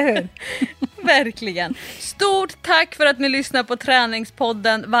 Eller hur? Verkligen. Stort tack för att ni lyssnar på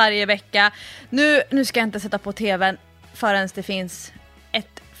Träningspodden varje vecka. Nu ska jag inte sätta på tvn förrän det finns ett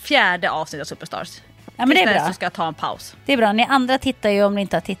 4:e avsnitt av Superstars. Ja, men det är bra. Så ska jag ta en paus. Det är bra. Ni andra tittar ju, om ni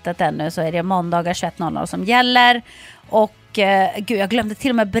inte har tittat ännu så är det måndagar 21.00 som gäller. Och gud, jag glömde till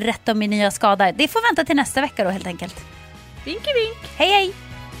och med berätta om min nya skada. Det får vänta till nästa vecka då helt enkelt. Vinky vink. Hej hej.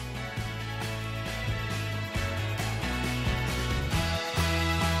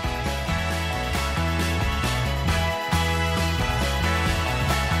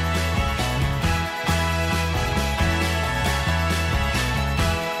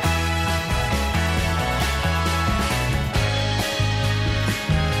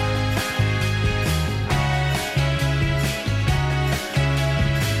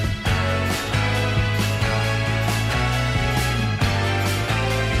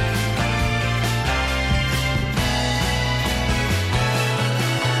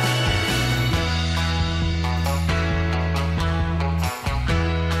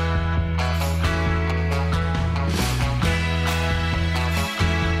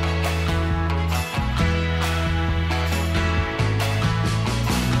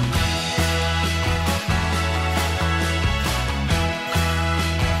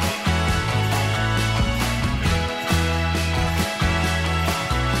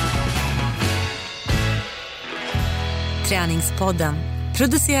 Träningspodden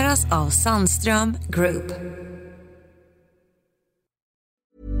produceras av Sandström Group.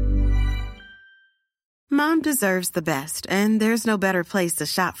 Mom deserves the best, and there's no better place to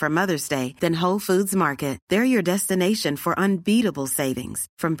shop for Mother's Day than Whole Foods Market. They're your destination for unbeatable savings,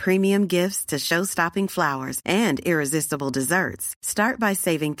 from premium gifts to show-stopping flowers and irresistible desserts. Start by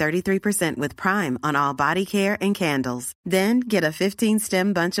saving 33% with Prime on all body care and candles. Then get a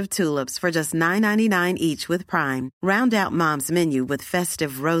 15-stem bunch of tulips for just $9.99 each with Prime. Round out Mom's menu with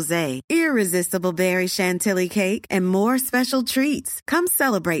festive rosé, irresistible berry chantilly cake, and more special treats. Come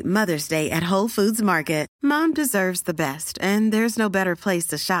celebrate Mother's Day at Whole Foods Market. Mom deserves the best, and there's no better place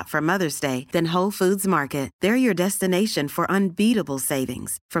to shop for Mother's Day than Whole Foods Market. They're your destination for unbeatable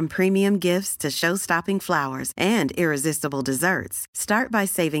savings, from premium gifts to show-stopping flowers and irresistible desserts. Start by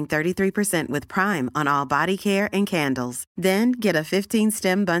saving 33% with Prime on all body care and candles. Then get a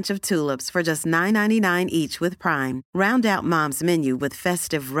 15-stem bunch of tulips for just $9.99 each with Prime. Round out Mom's menu with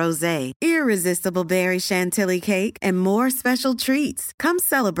festive rosé, irresistible berry chantilly cake, and more special treats. Come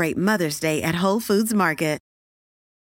celebrate Mother's Day at Whole Foods Market.